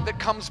heart that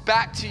comes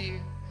back to you,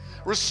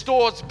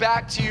 restores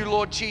back to you,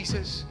 Lord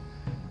Jesus.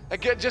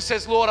 It just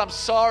says, Lord, I'm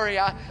sorry.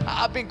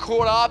 I've been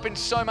caught up in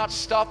so much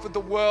stuff with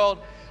the world.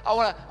 I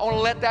want to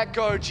let that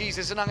go,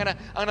 Jesus, and I'm gonna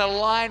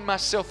align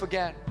myself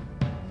again.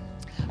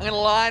 I'm gonna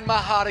align my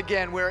heart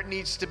again where it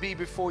needs to be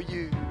before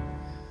you.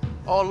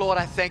 Oh, Lord,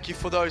 I thank you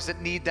for those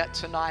that need that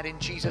tonight in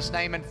Jesus'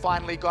 name. And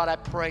finally, God, I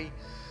pray,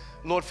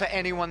 Lord, for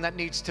anyone that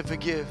needs to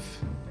forgive.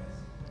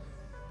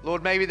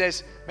 Lord, maybe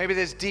there's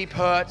deep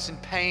hurts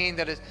and pain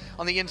that is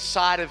on the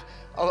inside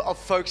of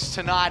folks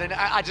tonight. And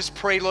I just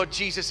pray, Lord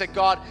Jesus, that,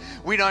 God,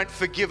 we don't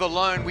forgive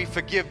alone. We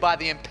forgive by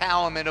the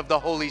empowerment of the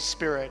Holy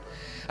Spirit.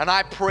 And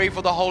I pray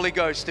for the Holy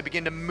Ghost to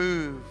begin to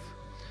move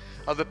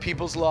over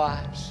people's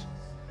lives,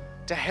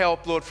 to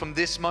help, Lord, from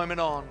this moment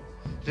on,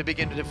 to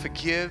begin to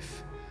forgive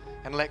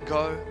and let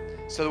go,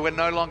 so that we're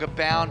no longer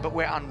bound, but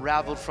we're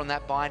unraveled from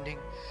that binding.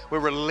 We're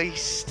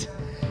released.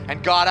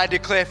 And God, I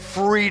declare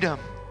freedom.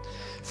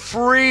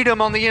 Freedom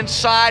on the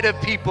inside of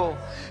people.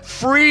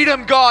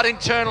 Freedom, God,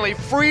 internally.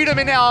 Freedom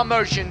in our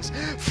emotions.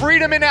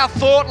 Freedom in our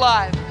thought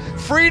life.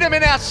 Freedom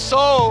in our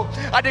soul.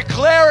 I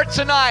declare it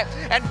tonight.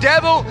 And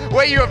devil,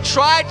 where you have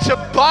tried to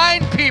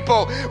bind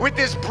people with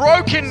this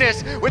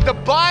brokenness, with the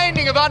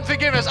binding of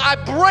unforgiveness, I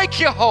break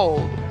your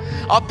hold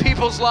of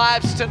people's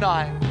lives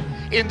tonight.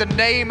 In the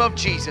name of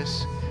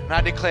Jesus. And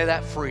I declare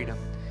that freedom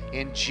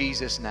in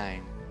Jesus'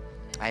 name.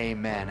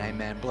 Amen.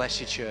 Amen. Bless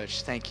you,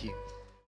 church. Thank you.